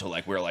things out to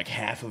like where like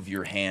half of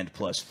your hand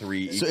plus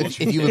 3 So equals.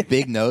 if you have a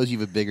big nose, you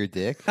have a bigger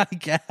dick. I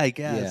guess.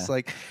 Yeah.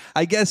 Like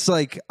I guess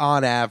like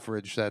on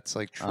average that's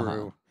like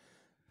true.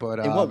 But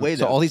in what way?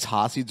 So all these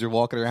Hasids are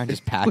walking around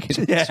just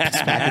packing, just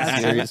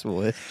packing serious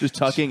wood, just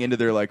tucking into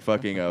their like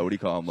fucking what do you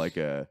call them, like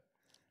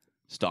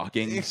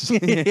stockings?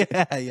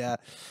 Yeah.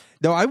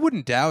 No, I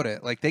wouldn't doubt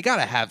it. Like they got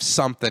to have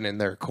something in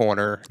their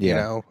corner, you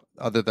know,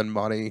 other than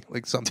money,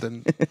 like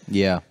something.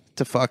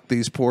 To fuck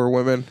these poor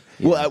women.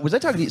 Well, was I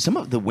talking to you? Some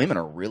of the women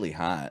are really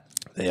hot.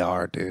 They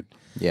are, dude.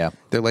 Yeah,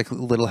 they're like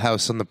Little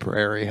House on the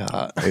Prairie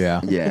hot.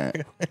 Yeah.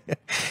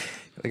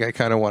 Like I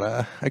kind of want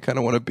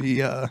to be,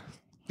 you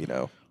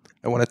know,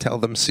 I want to tell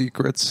them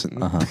secrets.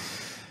 And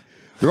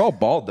They're all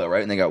bald though,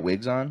 right? And they got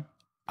wigs on.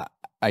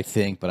 I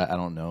think, but I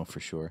don't know for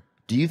sure.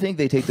 Do you think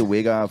they take the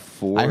wig off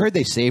for? I heard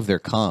they save their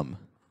cum.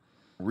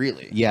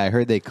 Really? Yeah, I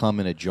heard they come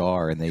in a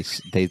jar and they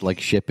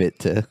like ship it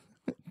to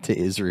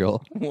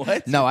Israel.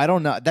 What? No, I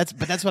don't know. That's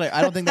what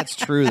I don't think that's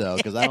true though,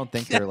 because I don't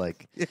think they're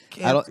like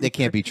it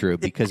can't be true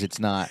because it's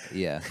not.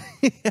 Yeah.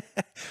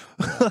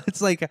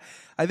 It's like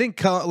I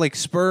think like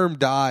sperm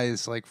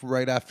dies like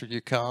right after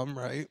you come,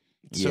 right?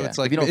 So it's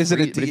like, is it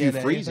a DNA if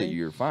you freeze thing? it,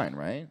 you're fine,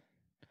 right?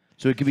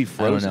 So it could be I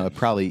frozen.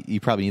 don't know. You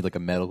probably need like a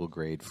medical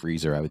grade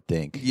freezer, I would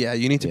think. Yeah,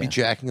 you need to be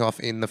jacking off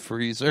in the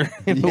freezer,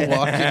 in the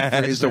walk-in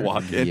freezer. Just to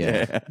walk in.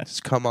 Yeah.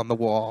 Just come on the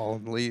wall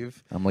and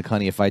leave. I'm like,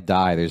 honey, if I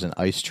die, there's an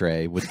ice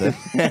tray with the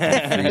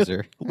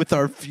freezer. With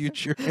our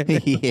future.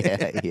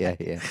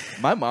 Yeah.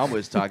 My mom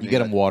was talking. You get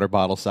them water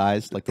bottle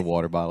sized, like the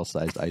water bottle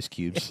sized ice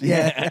cubes.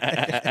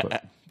 Yeah.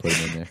 Put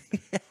them in there.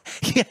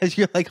 Yeah,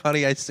 you're like,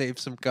 honey, I saved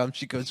some gum.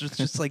 She goes, it's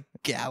just like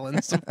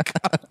gallons of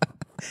gum.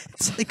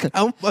 It's like,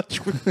 how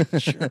much would you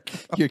jerk?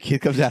 Your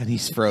kid comes out and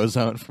he's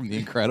Frozone from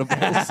The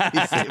Incredibles.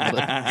 He's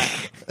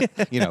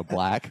able to,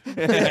 black.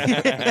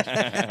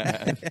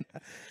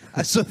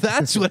 So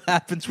that's what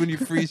happens when you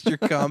freeze your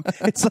cum.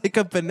 It's like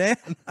a banana.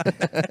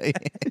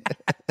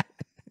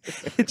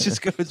 It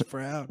just goes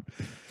brown.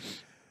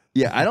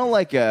 Yeah, I don't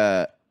like.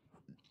 What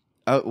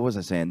was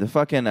I saying? The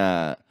fucking.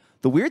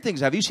 The weird things.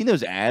 Have you seen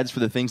those ads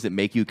for the things that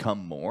make you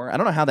come more? I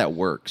don't know how that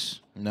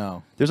works.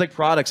 No. There's like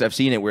products I've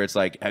seen it where it's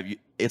like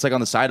it's like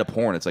on the side of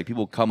porn. It's like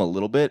people come a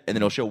little bit and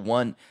then they'll show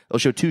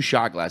 2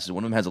 shot glasses.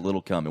 One of them has a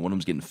little cum and one of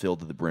them's getting filled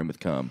to the brim with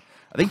cum.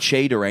 I think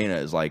Che Dorena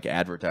is like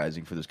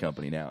advertising for this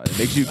company now. And it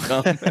makes you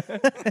come.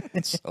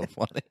 It's so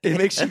funny. It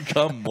makes you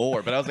come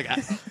more. But I was like,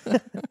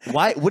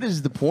 why? What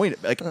is the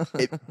point? Like,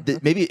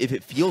 maybe if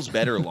it feels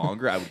better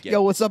longer, I would get.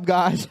 Yo, what's up,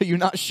 guys? You're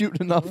not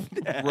shooting enough ropes,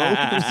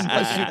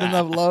 not shooting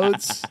enough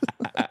loads.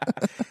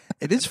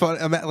 It is fun.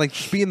 I'm like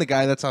being the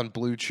guy that's on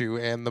Blue Chew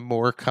and the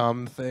more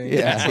cum thing.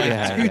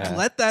 Yeah, Dude,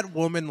 let that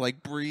woman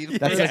like breathe.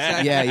 That's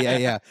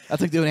yeah.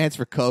 That's like doing ads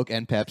for Coke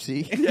and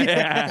Pepsi. You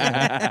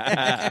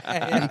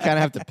kind of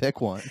have to pick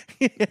one.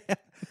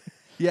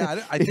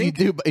 Yeah, I think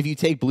if you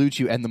take Blue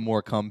Chew and the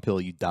more cum pill,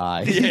 you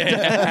die. He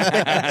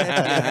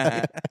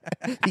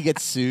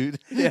gets sued.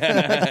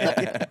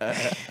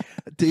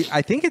 Dude,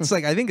 I think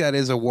that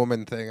is a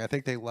woman thing. I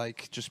think they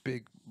like just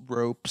big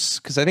ropes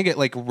because I think it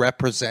like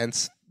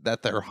represents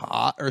that they're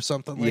hot or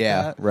something like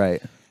that.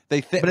 Right.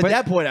 But at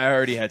that point, I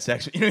already had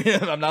sex.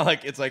 I'm not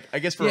like, it's like, I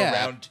guess for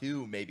round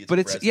 2, maybe. But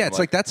it's it's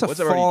like that's a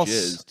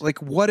false. Like,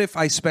 what if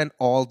I spent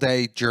all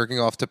day jerking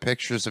off to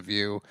pictures of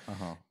you,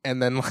 and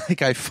then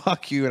like I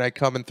fuck you and I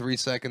come in 3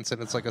 seconds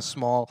and it's like a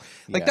small.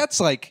 Like that's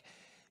like,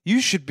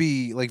 you should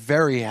be like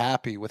very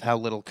happy with how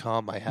little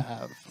cum I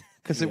have.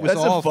 Because it was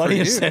all the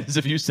funniest for you. sentence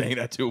of you saying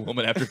that to a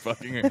woman after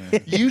fucking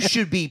her. You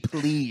should be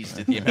pleased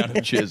at the amount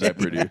of jizz I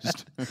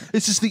produced.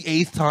 This is the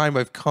 8th time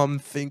I've come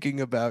thinking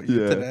about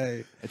you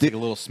today. It's like a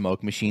little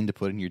smoke machine to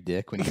put in your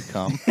dick when you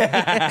come.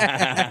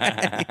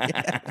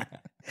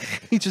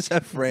 You just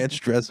have ranch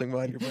dressing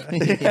behind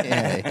your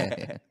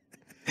back.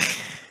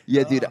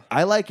 Yeah, dude.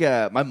 I like.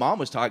 My mom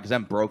was talking because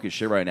I'm broke as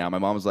shit right now. My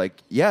mom was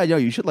like, "Yeah,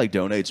 you should like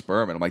donate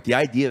sperm." And I'm like, the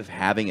idea of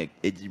having it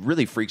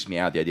really freaks me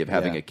out. The idea of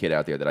having a kid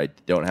out there that I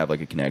don't have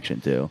like a connection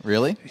to.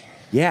 Really?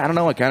 Yeah, I don't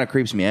know. It kind of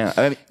creeps me out.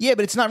 I mean, yeah,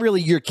 but it's not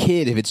really your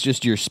kid if it's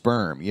just your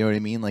sperm. You know what I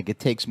mean? Like it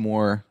takes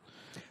more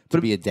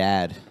to be a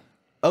dad.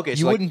 Okay, so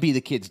you wouldn't be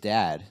the kid's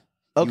dad.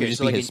 Okay,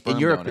 so like in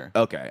Europe,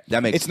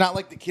 that makes. It's not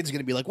like the kid's going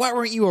to be like, "Why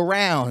weren't you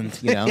around?"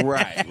 You know,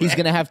 right? He's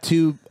going to have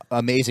 2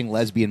 amazing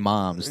lesbian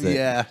moms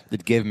that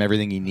give him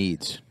everything he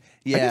needs.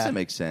 Yeah, I guess that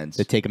makes sense.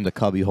 That take him to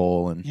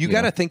cubbyhole and you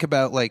got to think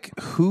about like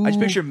who. I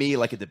just picture me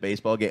like at the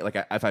baseball game, like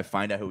if I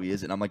find out who he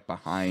is and I'm like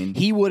behind.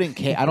 He wouldn't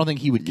care. I don't think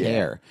he would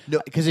care. No,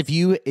 because if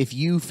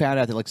you found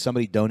out that like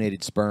somebody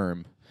donated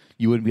sperm,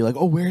 you wouldn't be like,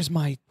 "Oh, where's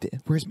my Oh,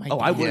 dad?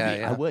 I would.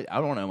 I would.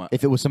 I don't know.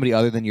 If it was somebody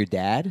other than your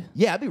dad,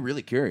 Yeah, I'd be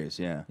really curious.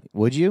 Yeah.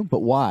 would you? But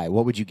why?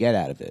 What would you get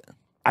out of it?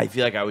 I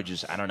feel like I would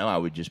just. I don't know. I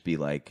would just be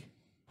like.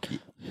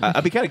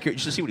 I'd be kind of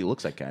curious just to see what he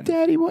looks like. Kind of.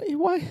 Daddy,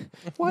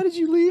 why did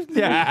you leave me?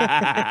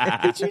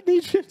 Did you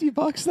need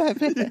 $50 that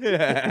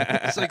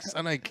bad? It's like,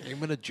 son, I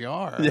came in a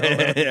jar.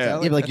 Yeah,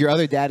 but like your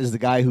other dad is the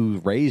guy who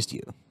raised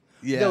you.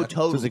 Yeah, no,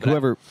 totally. So it's like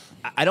whoever.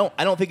 I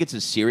don't think it's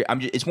a serious.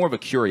 It's more of a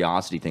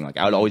curiosity thing. Like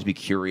I would always be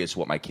curious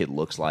what my kid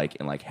looks like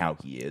and like how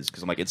he is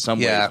because I'm like in some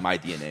ways my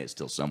DNA is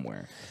still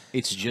somewhere.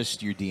 It's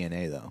just your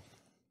DNA, though.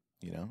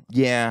 You know.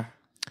 Yeah.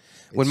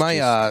 When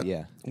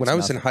It's when I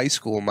was in high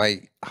school,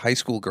 my high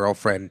school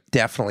girlfriend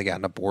definitely got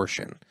an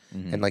abortion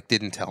and like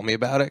didn't tell me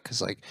about it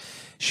because like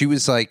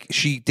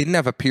she didn't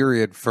have a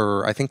period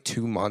for I think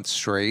 2 months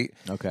straight.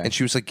 Okay, and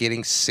she was like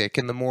getting sick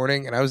in the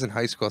morning, and I was in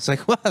high school. It's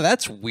like, wow,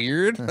 that's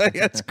weird. Like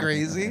that's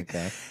crazy.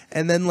 Okay.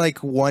 And then like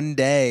one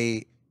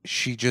day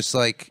she just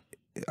like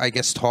I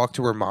guess talked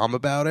to her mom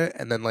about it,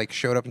 and then like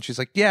showed up and she's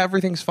like, yeah,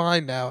 everything's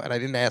fine now, and I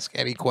didn't ask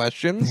any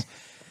questions.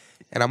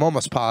 And I'm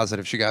almost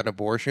positive she got an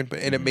abortion,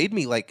 and it made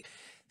me like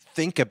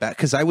think about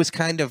because I was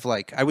kind of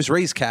like I was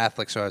raised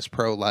Catholic, so I was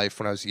pro-life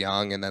when I was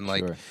young, and then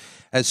like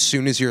as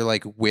soon as you're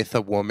like with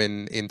a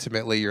woman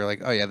intimately, you're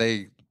like, oh yeah,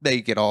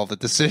 they get all the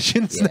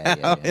decisions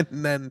now, and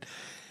then.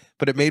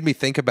 But it made me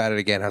think about it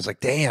again. I was like,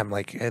 damn,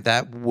 like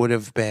that would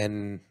have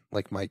been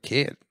like my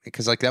kid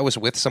because like that was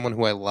with someone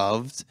who I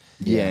loved,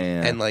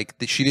 and like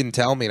she didn't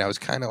tell me, and I was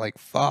kind of like,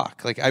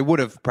 fuck, like I would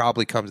have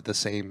probably come to the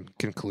same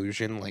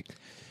conclusion, like.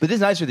 But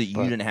it's nicer that you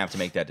didn't have to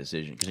make that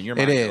decision because in your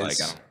mind, you're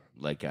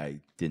like, I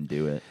didn't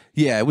do it.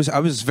 Yeah, it was. I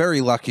was very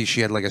lucky.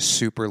 She had like a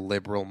super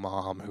liberal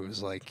mom who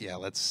was like, "Yeah,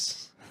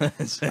 let's."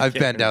 I've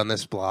been down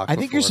this block. I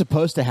think you're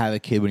supposed to have a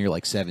kid when you're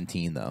like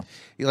 17, though.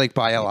 You like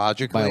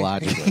biologically,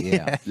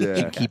 yeah. You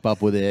can keep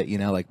up with it. You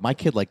know, like my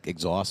kid like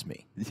exhausts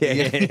me.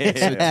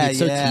 It's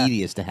so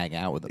tedious to hang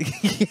out with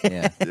him.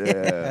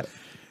 Yeah.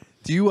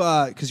 Do you?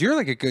 Because you're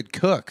like a good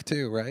cook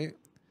too, right?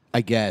 I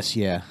guess,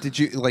 yeah. Did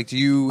you like? Do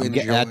you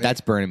enjoy? That's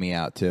burning me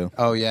out too.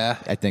 Oh yeah,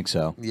 I think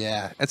so.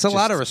 Yeah, it's a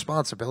lot of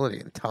responsibility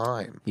and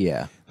time.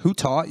 Yeah. Who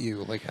taught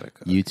you like how to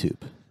cook? YouTube.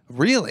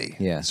 Really?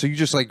 Yeah. So you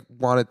just like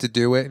wanted to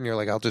do it, and you're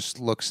like, I'll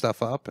just look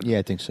stuff up. And... Yeah,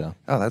 I think so.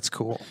 Oh, that's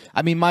cool.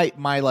 I mean, my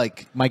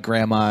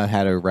grandma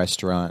had a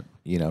restaurant,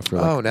 you know, for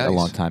like a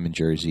long time in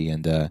Jersey,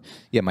 and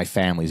my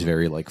family's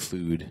very like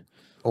food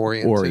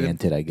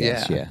oriented, I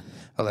guess. Yeah.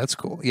 Oh, that's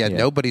cool. Yeah,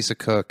 nobody's a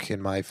cook in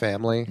my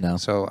family. No.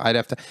 So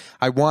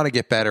I want to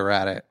get better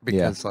at it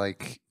because,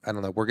 like, I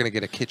don't know, we're going to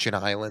get a kitchen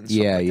island.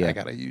 So I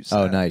got to use that.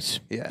 Oh, nice.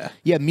 Yeah.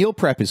 Yeah, meal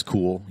prep is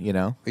cool, you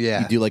know?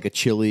 Yeah. You do like a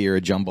chili or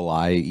a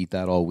jambalaya, eat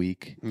that all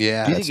week.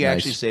 Yeah. Do you think you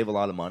actually save a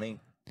lot of money?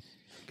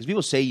 Because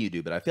people say you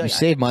do, but I feel like you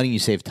save money, you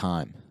save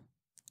time.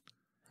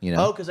 You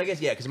know? Oh, because I guess,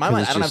 because in my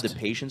mind, I don't have the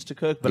patience to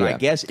cook, but I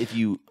guess if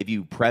you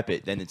prep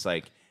it, then it's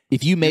like...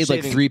 If you made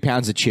like 3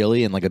 pounds of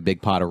chili and like a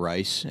big pot of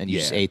rice, and you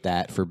just ate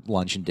that for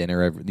lunch and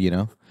dinner, you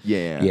know?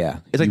 Yeah.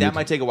 It's like that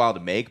might take a while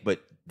to make,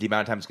 but the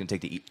amount of time it's going to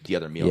take to eat the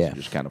other meals is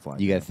just kind of flying.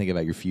 You got to think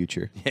about your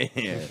future.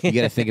 You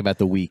got to think about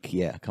the week,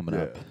 coming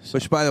up. So.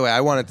 Which, by the way,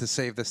 I wanted to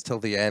save this till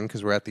the end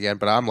because we're at the end,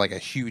 but I'm like a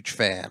huge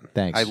fan.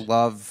 Thanks. I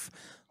love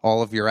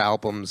all of your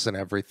albums and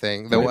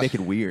everything. They make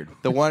it weird.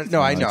 The one, no,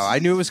 I know. I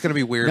knew it was going to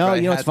be weird. No,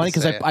 but you know it's funny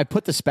because I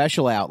put the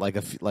special out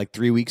like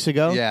 3 weeks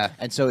ago. Yeah,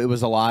 and so it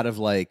was a lot of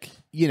like.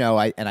 You know,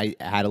 I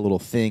had a little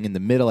thing in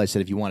the middle. I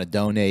said, if you want to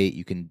donate,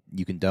 you can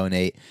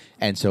donate.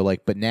 And so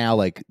like, but now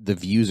like the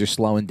views are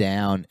slowing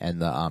down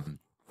and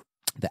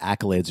the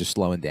accolades are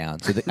slowing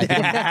down. So I think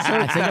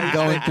I'm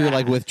going through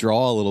like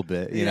withdrawal a little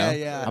bit. You know,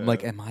 I'm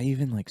like, am I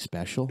even like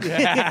special? I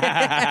think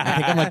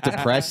I'm like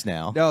depressed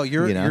now. No,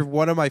 you're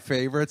one of my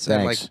favorites. Thanks.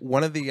 And like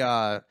one of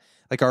the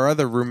like our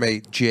other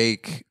roommate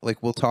Jake,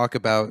 like we'll talk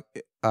about.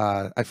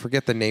 I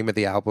forget the name of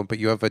the album, but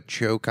you have a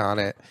joke on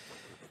it.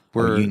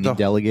 Where Union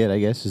Delegate, I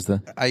guess, is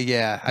the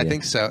I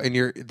think so. And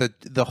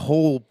the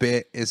whole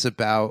bit is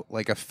about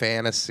like a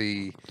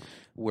fantasy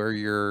where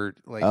your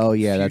like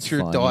future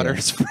fun,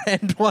 daughter's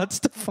friend wants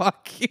to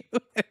fuck you.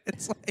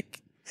 It's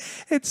like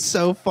it's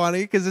so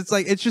funny because it's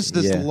like it's just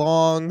this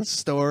long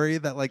story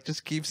that like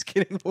just keeps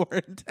getting more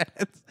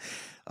intense.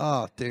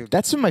 Oh, dude,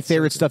 that's some of my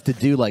favorite stuff to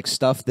do. Like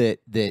stuff that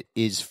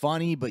is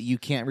funny, but you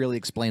can't really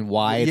explain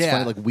why it's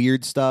funny. Like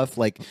weird stuff.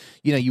 Like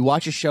you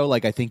watch a show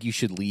like I Think You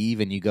Should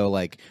Leave, and you go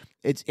like.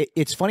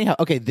 It's funny how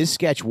this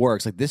sketch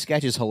works, like this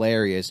sketch is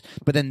hilarious,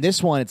 but then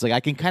this one it's like I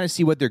can kind of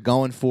see what they're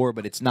going for,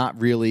 but it's not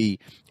really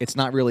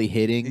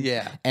hitting.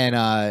 And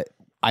I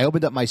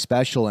opened up my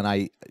special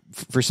and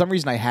for some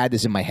reason I had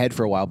this in my head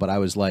for a while, but I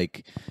was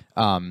like,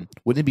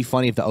 wouldn't it be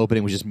funny if the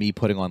opening was just me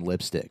putting on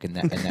lipstick and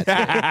that's it?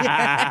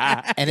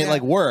 And it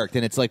like worked,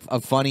 and it's like a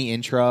funny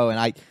intro,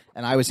 and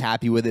I was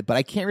happy with it, but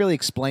I can't really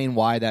explain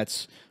why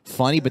that's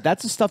funny, but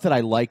that's the stuff that I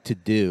like to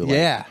do.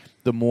 Like,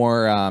 the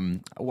more I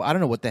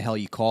don't know what the hell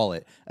you call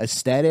it,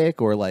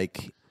 aesthetic or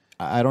like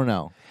I don't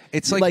know.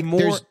 It's like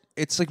more.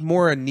 It's like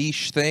more a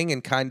niche thing,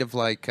 and kind of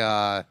like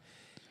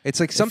it's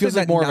like something feels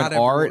like that more of not an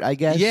art, I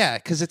guess. Yeah,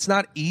 because it's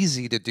not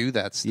easy to do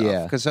that stuff.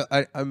 Yeah, because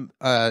I'm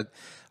a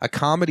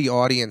comedy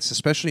audience,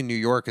 especially in New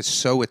York, is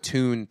so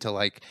attuned to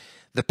like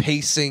the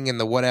pacing and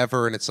the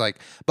whatever, and it's like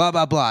blah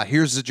blah blah.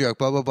 Here's the joke,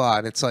 blah blah blah,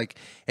 and it's like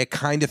it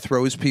kind of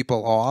throws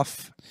people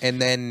off. And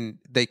then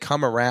they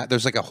come around.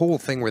 There's like a whole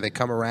thing where they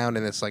come around,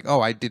 and it's like, oh,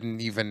 I don't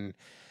even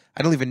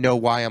know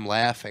why I'm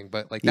laughing.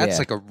 But like that's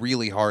like a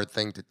really hard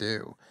thing to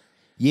do.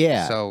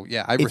 Yeah. So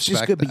yeah, I it's respect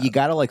just good, that. but you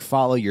got to like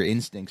follow your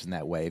instincts in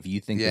that way. If you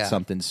think that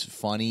something's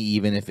funny,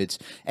 even if it's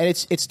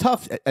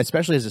tough,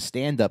 especially as a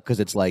stand-up, because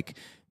it's like.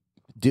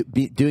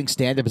 Doing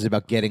stand-up is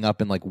about getting up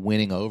and like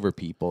winning over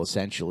people,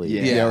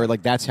 essentially. Or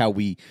like that's how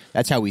we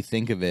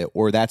think of it,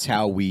 or that's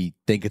how we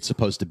think it's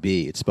supposed to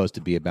be. It's supposed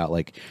to be about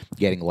like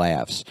getting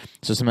laughs.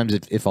 So sometimes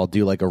if I'll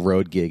do like a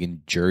road gig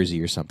in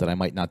Jersey or something, I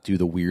might not do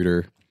the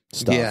weirder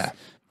stuff. Yeah.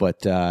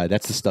 But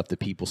that's the stuff that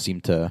people seem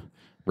to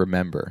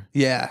remember.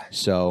 Yeah.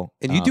 So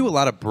and you do a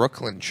lot of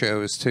Brooklyn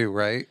shows too,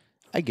 right?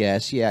 I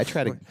guess. Yeah, I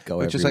try to go.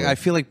 Which is like I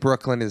feel like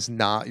Brooklyn is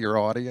not your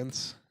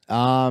audience.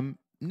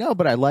 No,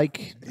 but I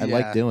like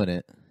doing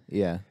it.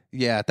 Yeah.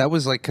 Yeah, that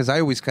was like because I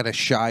always kind of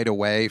shied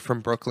away from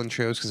Brooklyn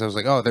shows because I was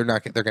like, oh, they're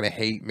going to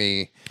hate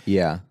me.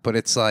 Yeah. But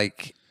it's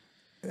like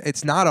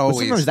it's not always.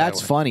 But sometimes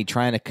that's funny.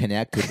 Trying to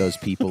connect with those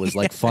people is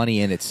like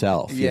funny in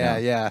itself. Yeah,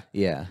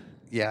 you know?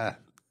 Yeah.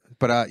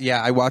 But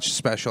I watched the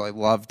special. I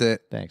loved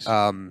it. Thanks.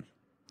 The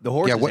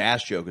horse's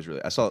ass joke is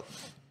really. I saw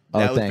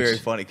that was very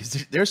funny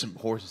because there's some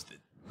horses that.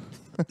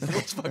 That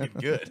was fucking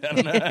good. I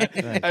don't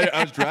know.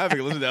 I was driving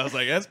and listening to that. I was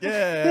like, that's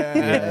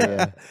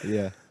good.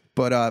 Yeah.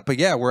 But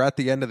yeah, we're at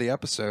the end of the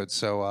episode.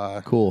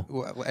 So cool.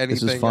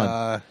 Anything this is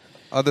fun.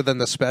 Other than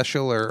the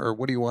special, or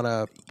what do you want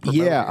to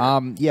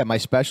promote? Yeah, my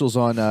special's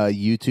on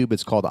YouTube.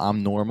 It's called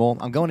I'm Normal.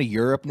 I'm going to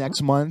Europe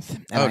next month,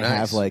 and I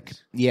have like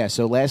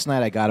so last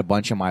night I got a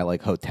bunch of my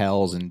like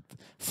hotels and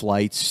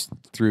flights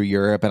through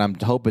Europe, and I'm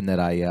hoping that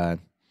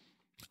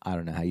I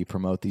don't know how you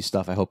promote these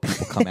stuff. I hope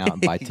people come out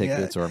and buy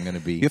tickets, or I'm going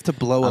to be. You have to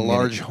blow a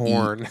large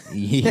horn.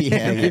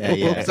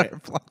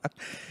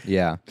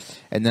 Yeah.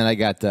 And then I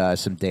got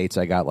some dates.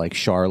 I got like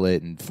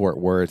Charlotte and Fort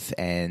Worth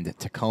and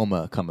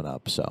Tacoma coming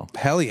up. So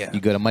hell yeah. You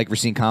go to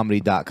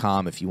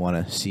MikeRacineComedy.com if you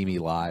want to see me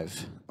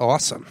live.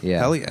 Awesome. Yeah.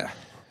 Hell yeah.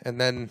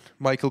 And then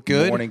Michael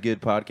Good. Morning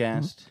Good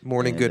Podcast.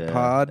 Morning Good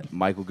Pod.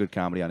 Michael Good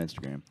Comedy on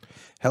Instagram.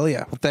 Hell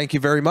yeah. Well, thank you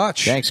very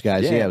much. Thanks,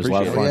 guys. Yeah, it was a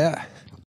lot of fun. Yeah.